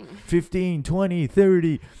more, 15, 20,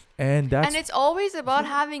 30." And that's And it's always about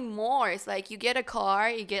having more. It's like you get a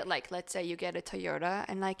car, you get like, let's say you get a Toyota,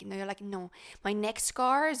 and like, you're like, no, my next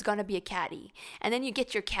car is gonna be a Caddy. And then you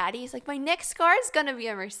get your Caddy, it's like, my next car is gonna be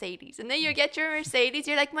a Mercedes. And then you get your Mercedes,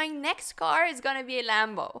 you're like, my next car is gonna be a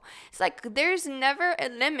Lambo. It's like, there's never a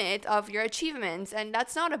limit of your achievements, and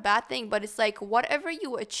that's not a bad thing, but it's like, whatever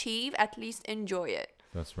you achieve, at least enjoy it.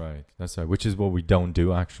 That's right. That's right. Which is what we don't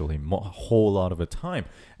do actually, a whole lot of the time.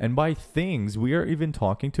 And by things, we are even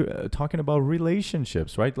talking about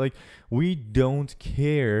relationships, right? Like, we don't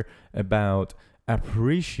care about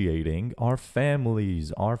appreciating our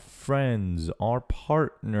families, our friends, our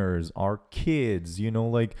partners, our kids.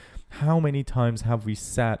 Like, how many times have we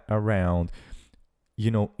sat around,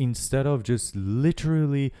 instead of just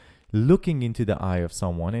literally looking into the eye of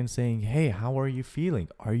someone and saying, "Hey, how are you feeling?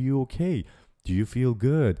 Are you okay? Do you feel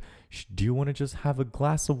good? Do you want to just have a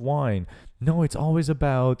glass of wine?" No, it's always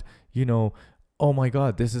about, "Oh my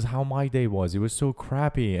God, this is how my day was. It was so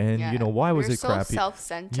crappy." And, why was We're it so crappy?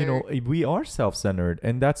 self-centered. We are self-centered,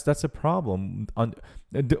 and that's a problem. One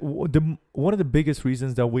of the biggest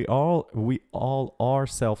reasons that we all are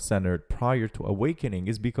self-centered prior to awakening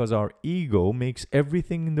is because our ego makes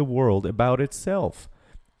everything in the world about itself.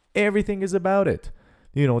 Everything is about it.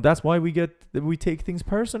 That's why we take things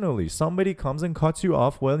personally. Somebody comes and cuts you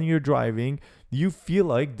off while you're driving. You feel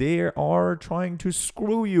like they are trying to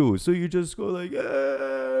screw you. So you just go like,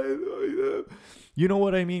 you know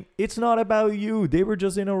what I mean? It's not about you. They were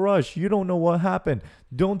just in a rush. You don't know what happened.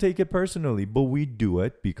 Don't take it personally. But we do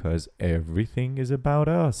it because everything is about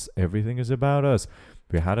us. Everything is about us.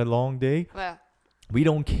 We had a long day. Well, We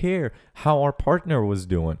don't care how our partner was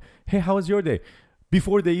doing. "Hey, how was your day?"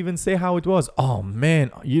 Before they even say how it was, "Oh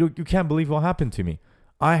man, you can't believe what happened to me.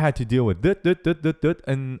 I had to deal with that.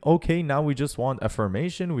 And okay, now we just want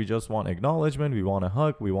affirmation. We just want acknowledgement. We want a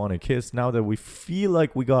hug. We want a kiss. Now that we feel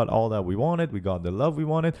like we got all that we wanted, we got the love we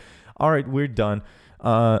wanted. All right, we're done.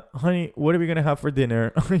 Honey, what are we gonna have for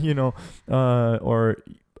dinner?" Or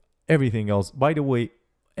everything else. By the way,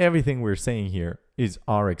 everything we're saying here is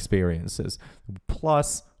our experiences,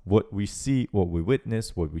 plus what we see, what we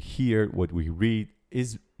witness, what we hear, what we read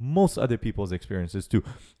is most other people's experiences too.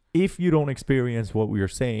 If you don't experience what we are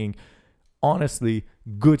saying, honestly,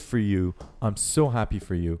 good for you. I'm so happy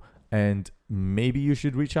for you. And maybe you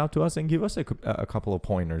should reach out to us and give us a couple of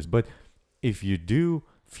pointers. But if you do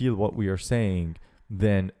feel what we are saying,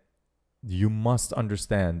 then you must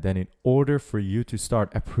understand that in order for you to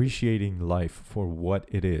start appreciating life for what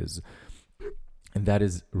it is, and that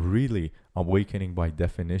is really awakening by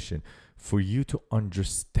definition, for you to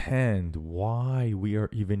understand why we are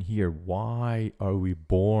even here, why are we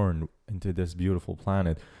born into this beautiful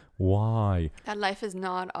planet, why that life is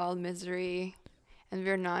not all misery, and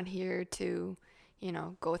we're not here to,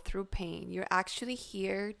 go through pain. You're actually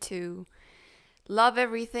here to love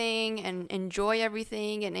everything and enjoy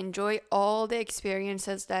everything and enjoy all the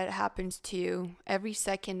experiences that happens to you, every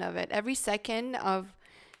second of it. Every second of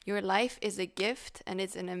your life is a gift, and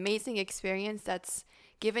it's an amazing experience that's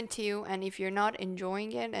given to you. And if you're not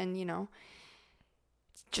enjoying it and,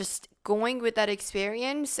 just going with that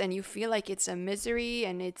experience, and you feel like it's a misery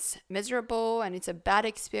and it's miserable and it's a bad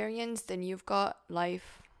experience, then you've got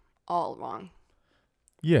life all wrong.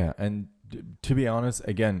 Yeah, and to be honest,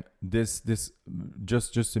 again, this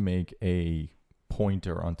just to make a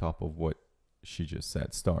pointer on top of what she just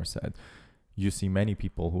said, Star said, you see many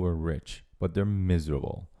people who are rich, but they're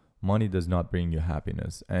miserable. Money does not bring you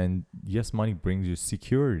happiness. And yes, money brings you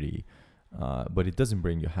security, but it doesn't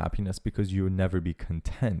bring you happiness, because you'll never be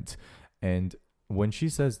content. And when she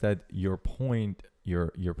says that your point,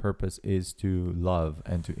 your purpose is to love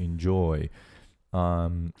and to enjoy,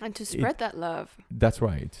 and to spread that love. That's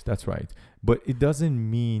right. But it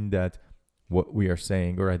doesn't mean that what we are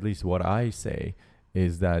saying, or at least what I say,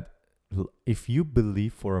 is that if you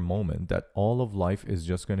believe for a moment that all of life is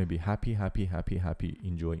just going to be happy,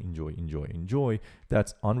 enjoy,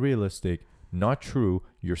 that's unrealistic, not true.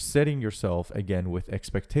 You're setting yourself again with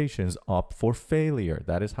expectations up for failure.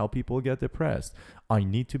 That is how people get depressed. I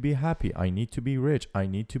need to be happy. I need to be rich. I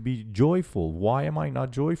need to be joyful. Why am I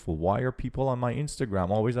not joyful? Why are people on my Instagram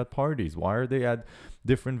always at parties? Why are they at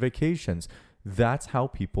different vacations? That's how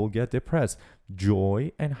people get depressed.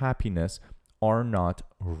 Joy and happiness are not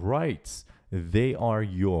rights. They are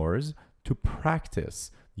yours to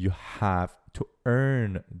practice. You have to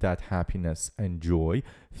earn that happiness and joy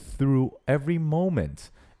through every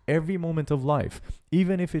moment of life.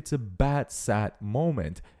 Even if it's a bad, sad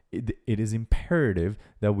moment, it is imperative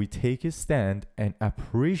that we take a stand and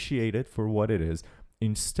appreciate it for what it is.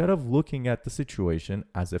 Instead of looking at the situation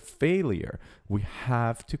as a failure, we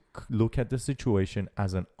have to look at the situation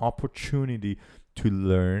as an opportunity to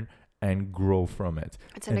learn and grow from it.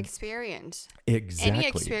 It's an experience. Exactly. Any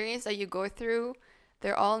experience that you go through,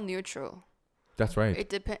 they're all neutral. That's right.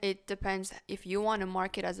 It depends if you want to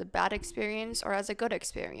mark it as a bad experience or as a good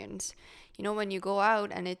experience. You know, when you go out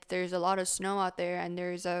and there's a lot of snow out there and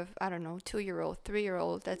there's a, I don't know, 2-year-old,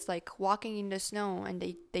 3-year-old that's like walking in the snow and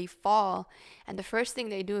they fall. And the first thing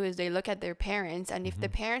they do is they look at their parents. And if the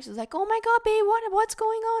parents is like, oh my God, babe, what's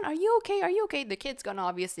going on? Are you okay? Are you okay? The kid's going to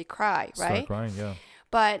obviously cry, right? Start crying, yeah.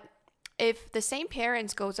 But if the same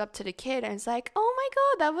parents goes up to the kid and it's like, oh my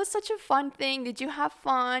God, that was such a fun thing. Did you have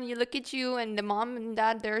fun? You look at you and the mom and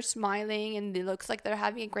dad, they're smiling and it looks like they're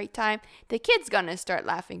having a great time. The kid's going to start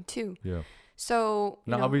laughing too. Yeah. So,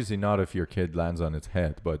 now, obviously not if your kid lands on its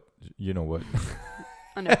head, but you know what?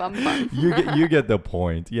 on a bum bum. you get the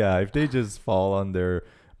point. Yeah, if they just fall on their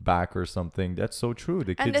back or something, that's so true.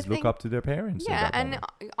 The kids look up to their parents. Yeah, and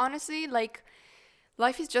honestly, like,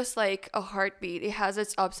 life is just like a heartbeat. It has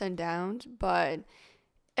its ups and downs, but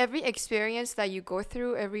every experience that you go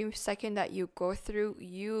through, every second that you go through,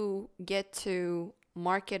 you get to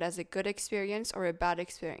mark it as a good experience or a bad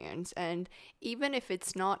experience. And even if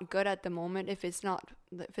it's not good at the moment, if it's not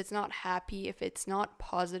happy, if it's not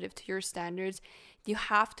positive to your standards, you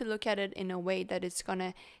have to look at it in a way that it's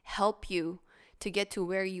gonna help you to get to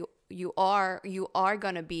where you are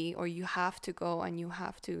gonna be, or you have to go, and you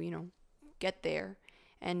have to, get there.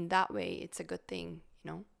 And that way it's a good thing.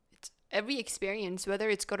 It's every experience, whether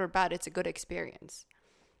it's good or bad, it's a good experience.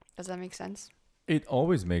 Does that make sense? It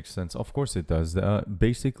always makes sense. Of course it does.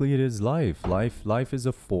 Basically, it is life. Life is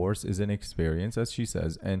a force, is an experience, as she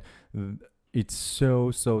says. And it's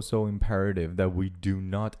so imperative that we do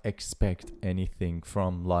not expect anything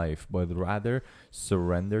from life, but rather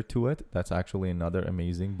surrender to it. That's actually another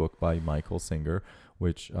amazing book by Michael Singer,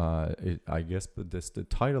 which I guess the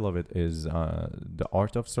title of it is The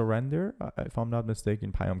Art of Surrender. If I'm not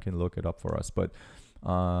mistaken, Payam can look it up for us. But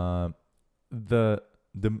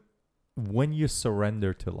when you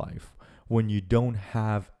surrender to life, when you don't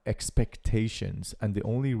have expectations, and the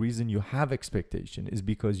only reason you have expectation is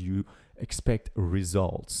because you expect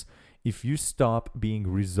results. If you stop being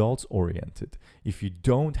results oriented, if you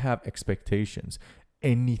don't have expectations,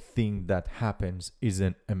 anything that happens is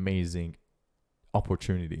an amazing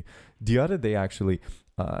opportunity. The other day, actually,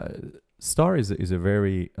 Star is a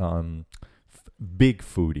very big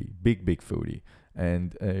foodie, big foodie.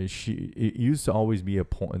 And it used to always be a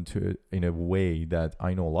point to it in a way that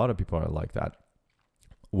I know a lot of people are like that.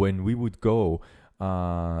 When we would go,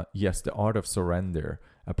 yes, The Art of Surrender,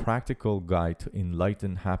 a practical guide to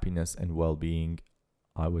enlighten happiness and well-being.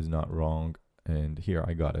 I was not wrong, and here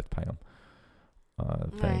I got it, Payam.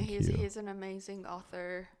 Thank you. He's an amazing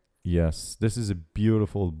author. Yes, this is a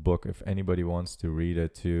beautiful book. If anybody wants to read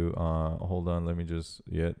it too, hold on, let me just,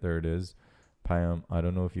 there it is. Payam, I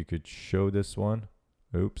don't know if you could show this one.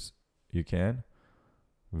 Oops, you can.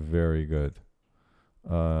 Very good.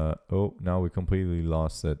 Now we completely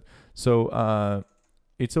lost it. So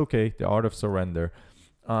it's okay. The Art of Surrender.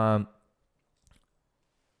 What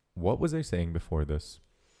was I saying before this?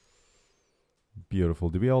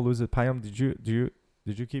 Beautiful. Did we all lose it? Payam,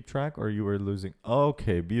 did you keep track, or you were losing?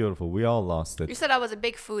 Okay, beautiful. We all lost it. You said I was a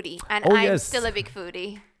big foodie, and I'm still a big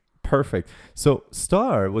foodie. Perfect. So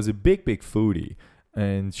Star was a big foodie,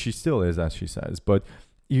 and she still is, as she says. But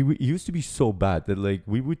it used to be so bad that, like,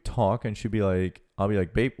 we would talk and she'd be like, I'll be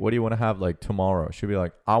like, babe, what do you want to have, like, tomorrow? She'd be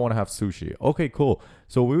like, I want to have sushi. Okay, cool.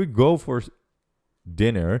 So we would go for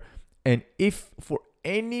dinner, and if for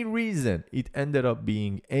any reason it ended up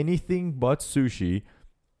being anything but sushi,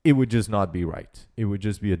 it would just not be right. It would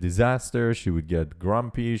just be a disaster. She would get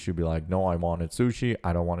grumpy. She'd be like, no, I wanted sushi.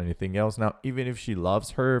 I don't want anything else now. Even if she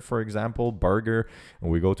loves her, for example, burger, and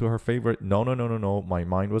we go to her favorite, no. My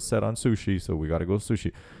mind was set on sushi, so we got to go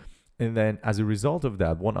sushi. And then as a result of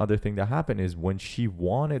that, one other thing that happened is when she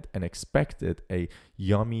wanted and expected a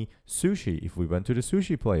yummy sushi, if we went to the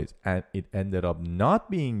sushi place and it ended up not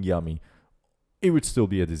being yummy, it would still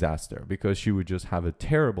be a disaster because she would just have a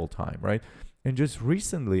terrible time, right? And just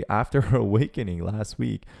recently, after her awakening last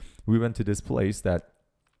week, we went to this place that,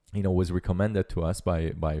 you know, was recommended to us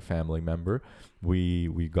by a family member. We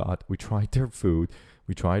tried their food.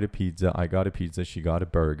 We tried a pizza. I got a pizza. She got a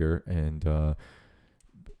burger. And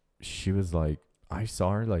she was like, I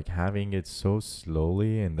saw her like having it so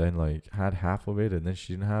slowly and then like had half of it and then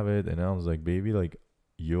she didn't have it. And I was like, baby, like,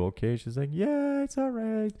 you okay? She's like, yeah, it's all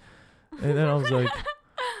right. And then I was like,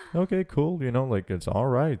 okay, cool. You know, like, it's all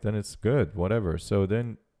right. Then it's good. Whatever. So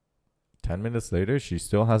then 10 minutes later, she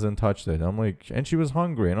still hasn't touched it. I'm like, and she was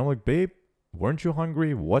hungry. And I'm like, babe, weren't you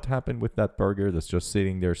hungry? What happened with that burger that's just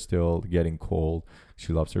sitting there still getting cold?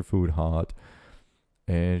 She loves her food hot.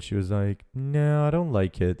 And she was like, no, I don't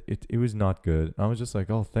like it. It was not good. I was just like,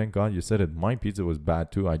 oh, thank God you said it. My pizza was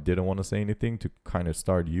bad too. I didn't want to say anything to kind of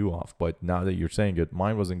start you off. But now that you're saying it,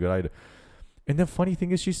 mine wasn't good either. And the funny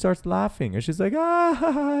thing is she starts laughing. And she's like,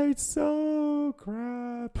 it's so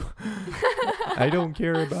crap. I don't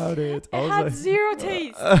care about it. It had like, zero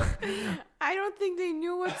taste. I don't think they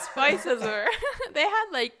knew what spices were. They had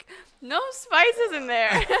like no spices in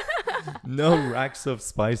there. No racks of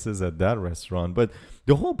spices at that restaurant. But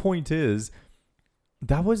the whole point is,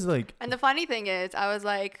 that was like... And the funny thing is, I was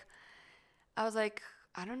like,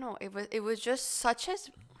 I don't know. It was just such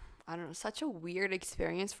a weird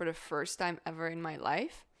experience for the first time ever in my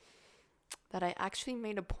life that I actually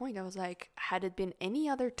made a point. I was like, had it been any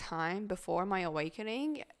other time before my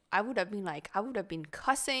awakening, I would have been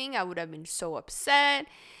cussing. I would have been so upset.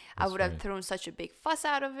 I would have thrown such a big fuss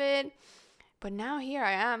out of it. But now here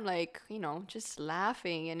I am, like, you know, just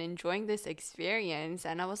laughing and enjoying this experience.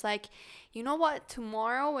 And I was like, you know what?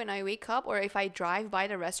 Tomorrow when I wake up or if I drive by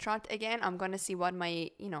the restaurant again, I'm going to see what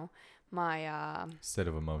my set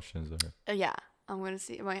of emotions are. Yeah. I'm going to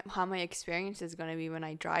see how my experience is going to be when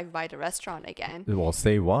I drive by the restaurant again. Well,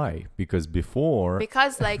 say why. Because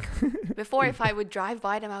like, before if I would drive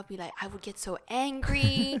by them, I would get so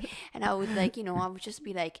angry. And I would like, you know, I would just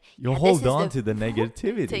be like. You'll hold on to the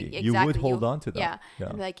negativity. Exactly. You would hold on to that. Yeah.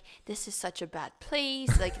 And like, this is such a bad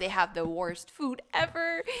place. Like, they have the worst food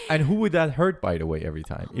ever. And who would that hurt, by the way, every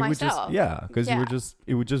time? Myself. Because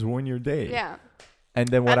it would just ruin your day. Yeah. And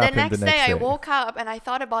then what happened the next day? I woke up and I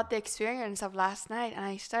thought about the experience of last night and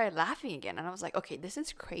I started laughing again. And I was like, okay, this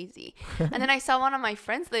is crazy. And then I saw one of my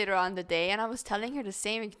friends later on the day and I was telling her the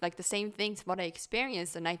same things what I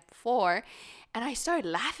experienced the night before. And I started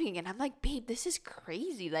laughing again. I'm like, babe, this is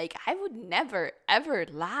crazy. Like, I would never, ever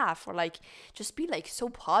laugh or like just be like so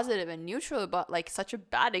positive and neutral about like such a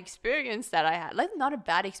bad experience that I had. Like, not a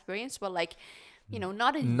bad experience, but like, you know,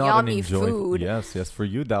 not yummy food. Yes. For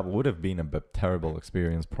you, that would have been a terrible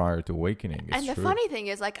experience prior to awakening. And the funny thing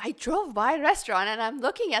is, like, I drove by a restaurant and I'm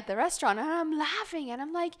looking at the restaurant and I'm laughing and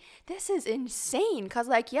I'm like, this is insane. Because,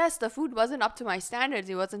 like, yes, the food wasn't up to my standards.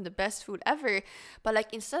 It wasn't the best food ever. But,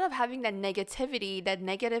 like, instead of having that negativity, that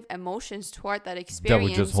negative emotions toward that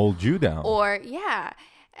experience. That would just hold you down.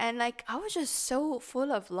 And like, I was just so full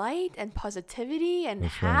of light and positivity and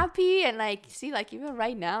That's happy. Right. And like, see, like even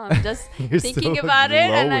right now, I'm just thinking about it.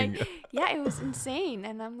 And like, yeah, it was insane.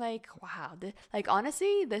 And I'm like, wow, like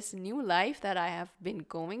honestly, this new life that I have been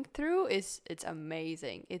going through it's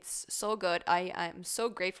amazing. It's so good. I'm so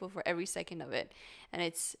grateful for every second of it. And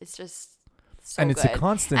it's just so and it's good. A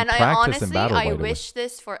constant practice and battle. I wish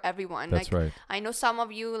this for everyone. That's like, right. I know some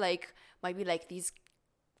of you like might be like, these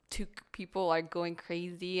two people are going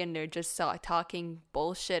crazy and they're just talking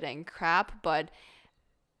bullshit and crap, but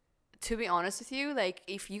to be honest with you, like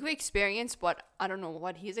if you experience what I don't know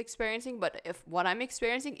what he's experiencing, but if what I'm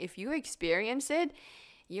experiencing, if you experience it,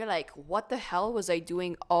 you're like, what the hell was I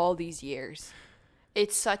doing all these years?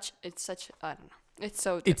 It's such I don't know, it's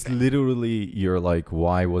so different. It's literally, you're like,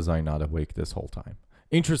 why was I not awake this whole time?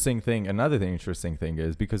 Interesting thing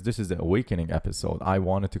is, because this is the awakening episode, I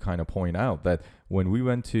wanted to kind of point out that when we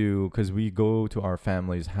went because we go to our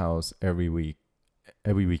family's house every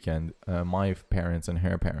weekend, my parents and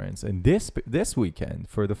her parents, and this weekend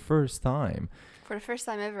for the first time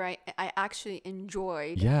ever, I actually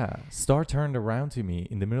enjoyed. Yeah, Star turned around to me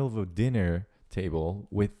in the middle of a dinner table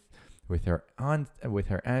with her aunt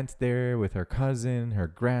there, with her cousin, her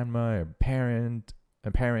grandma, her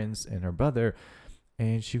parents, and her brother.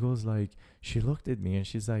 And she goes like, she looked at me and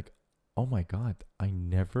she's like, oh my God, I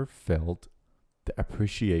never felt the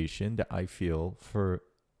appreciation that I feel for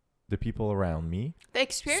the people around me The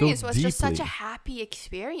experience was just such a deeply. happy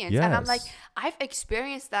experience. And I'm like, Yes. I've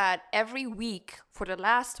experienced that every week for the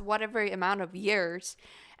last whatever amount of years.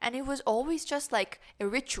 And it was always just like a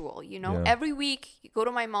ritual, you know? Yeah. Every week you go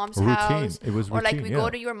to my mom's A routine. house. It was Or like routine, we yeah. go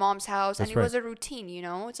to your mom's house, That's and it was right. a routine, you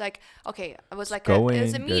know? It's like, okay, it was like Go it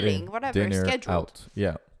was a in, get meeting, in, whatever, dinner, scheduled. out.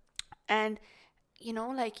 Yeah. And you know,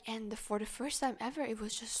 like, and for the first time ever, it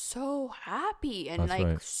was just so happy and That's like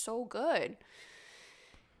right. so good.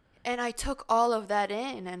 And I took all of that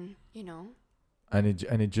in, and you know, And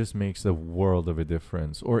it just makes a world of a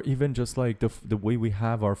difference. Or even just like the way we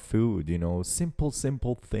have our food, you know, simple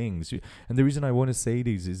things. And the reason I want to say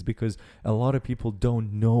these is because a lot of people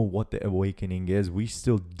don't know what the awakening is. We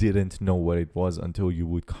still didn't know what it was until you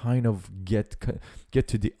would kind of get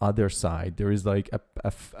to the other side. There is like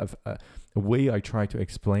a way I try to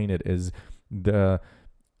explain it is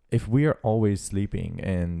if we are always sleeping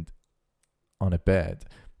and on a bed,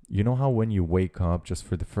 you know how when you wake up, just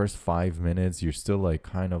for the first 5 minutes, you're still like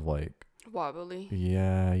kind of like, wobbly.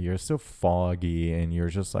 yeah, you're so foggy, and you're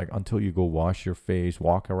just like, until you go wash your face,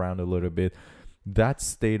 walk around a little bit, that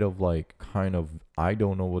state of like kind of, I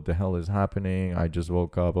don't know what the hell is happening. I just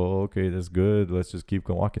woke up. Oh, okay, that's good. Let's just keep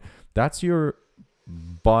going walking. That's your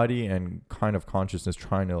body and kind of consciousness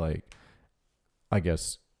trying to like, I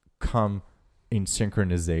guess, come in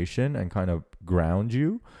synchronization and kind of ground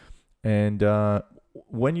you. And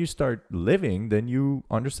when you start living, then you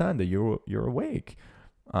understand that you're awake.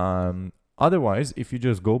 Otherwise, if you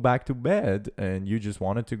just go back to bed and you just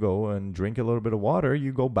wanted to go and drink a little bit of water,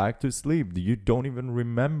 you go back to sleep. You don't even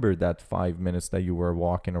remember that 5 minutes that you were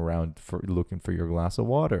walking around for looking for your glass of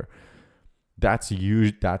water. That's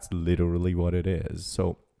literally what it is.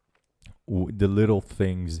 So the little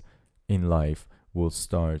things in life will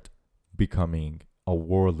start becoming a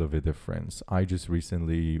world of a difference. I just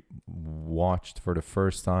recently watched for the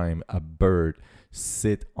first time a bird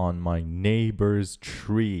sit on my neighbor's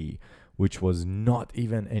tree, which was not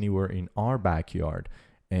even anywhere in our backyard.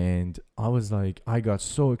 And I was like, I got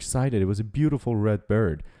so excited. It was a beautiful red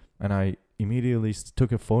bird. And I immediately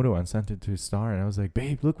took a photo and sent it to Star. And I was like,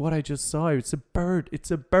 babe, look what I just saw. It's a bird.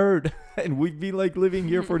 It's a bird. And we've been like living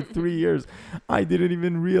here for 3 years. I didn't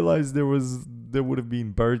even realize there would have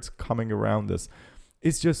been birds coming around us.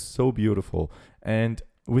 It's just so beautiful. And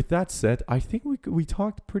with that said, I think we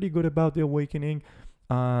talked pretty good about the awakening.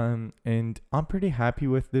 And I'm pretty happy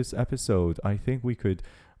with this episode. I think we could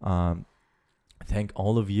thank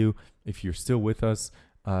all of you, if you're still with us,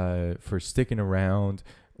 for sticking around.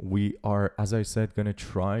 We are, as I said, going to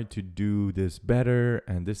try to do this better.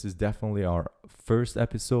 And this is definitely our first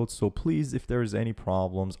episode. So please, if there's any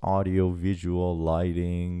problems, audio, visual,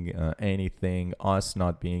 lighting, anything, us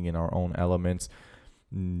not being in our own elements,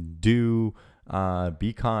 do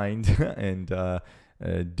be kind and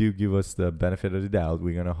do give us the benefit of the doubt.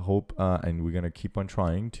 We're gonna hope and we're gonna keep on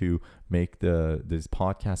trying to make this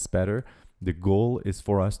podcast better. The goal is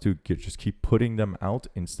for us to just keep putting them out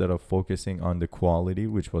instead of focusing on the quality,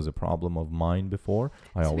 which was a problem of mine before.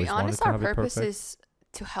 I To always be honest, wanted to our have it purpose perfect. is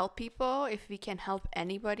to help people. If we can help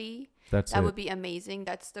anybody, That's that it. would be amazing.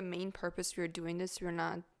 That's the main purpose we're doing this. We're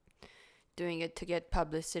not doing it to get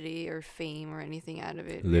publicity or fame or anything out of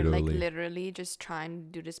it. We're like Literally. literally just trying to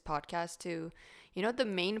do this podcast to, you know, the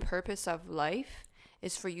main purpose of life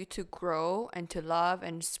is for you to grow and to love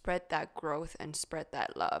and spread that growth and spread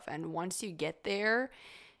that love. And once you get there,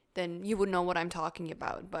 then you would know what I'm talking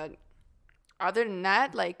about. But other than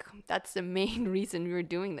that, like, that's the main reason we're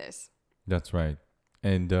doing this. That's right.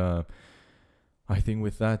 And I think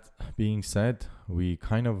with that being said, we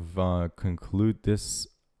kind of conclude this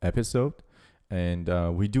episode.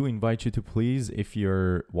 And we do invite you to please, if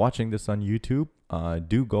you're watching this on YouTube,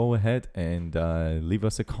 do go ahead and leave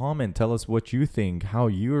us a comment. Tell us what you think, how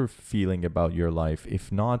you're feeling about your life. If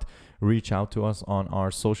not, reach out to us on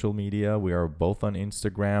our social media. We are both on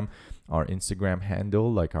Instagram. Our Instagram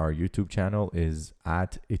handle, like our YouTube channel, is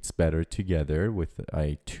at It's Better Together with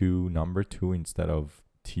a number 2 instead of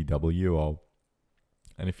TWO.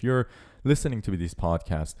 And if you're listening to this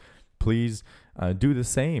podcast, please do the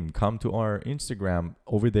same. Come to our Instagram.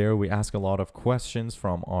 Over there, we ask a lot of questions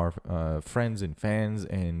from our friends and fans.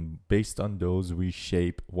 And based on those, we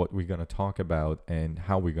shape what we're going to talk about and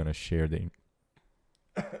how we're going to share the...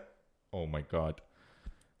 Oh, my God.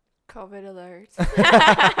 COVID alert.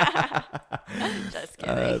 Just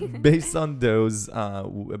kidding. Based on those,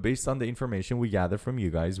 based on the information we gather from you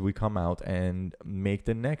guys, we come out and make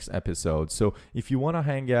the next episode. So if you want to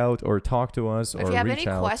hang out or talk to us If or you have reach any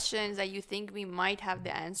out, questions that you think we might have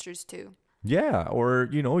the answers to, Yeah, or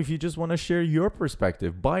if you just want to share your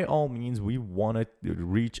perspective, by all means, we want to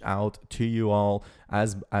reach out to you all.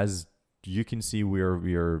 As you can see,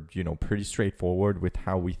 we're pretty straightforward with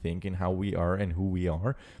how we think and how we are and who we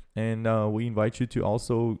are, and we invite you to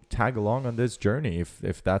also tag along on this journey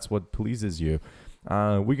if that's what pleases you.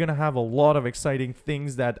 We're gonna have a lot of exciting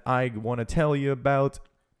things that I want to tell you about.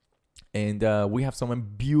 And we have some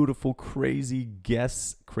beautiful, crazy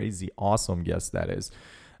guests, crazy, awesome guests, that is,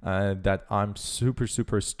 that I'm super,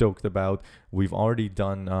 super stoked about. We've already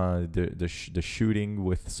done the shooting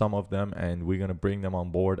with some of them, and we're going to bring them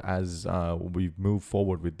on board as we move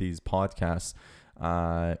forward with these podcasts.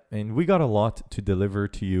 And we got a lot to deliver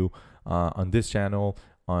to you on this channel,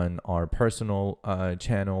 on our personal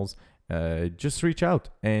channels. Just reach out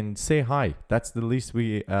and say hi. That's the least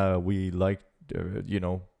we like,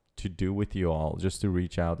 to do with you all, just to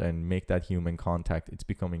reach out and make that human contact. It's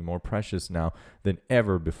becoming more precious now than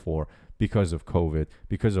ever before because of COVID,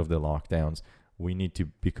 because of the lockdowns. We need to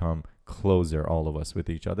become closer, all of us,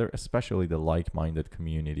 with each other, especially the like-minded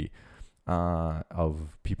community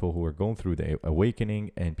of people who are going through the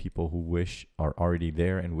awakening and people who are already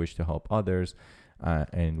there and wish to help others.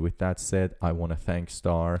 And with that said, I want to thank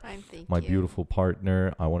Star, my beautiful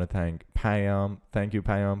partner. I want to thank Payam. Thank you,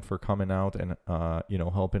 Payam, for coming out and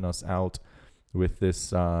helping us out with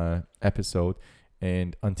this episode.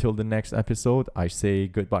 And until the next episode, I say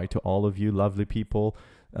goodbye to all of you lovely people.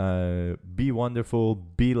 Be wonderful,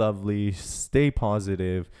 be lovely, stay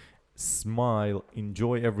positive, smile,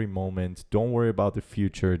 enjoy every moment. Don't worry about the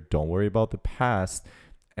future. Don't worry about the past.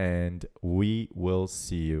 And we will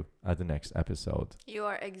see you at the next episode. You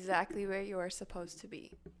are exactly where you are supposed to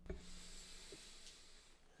be.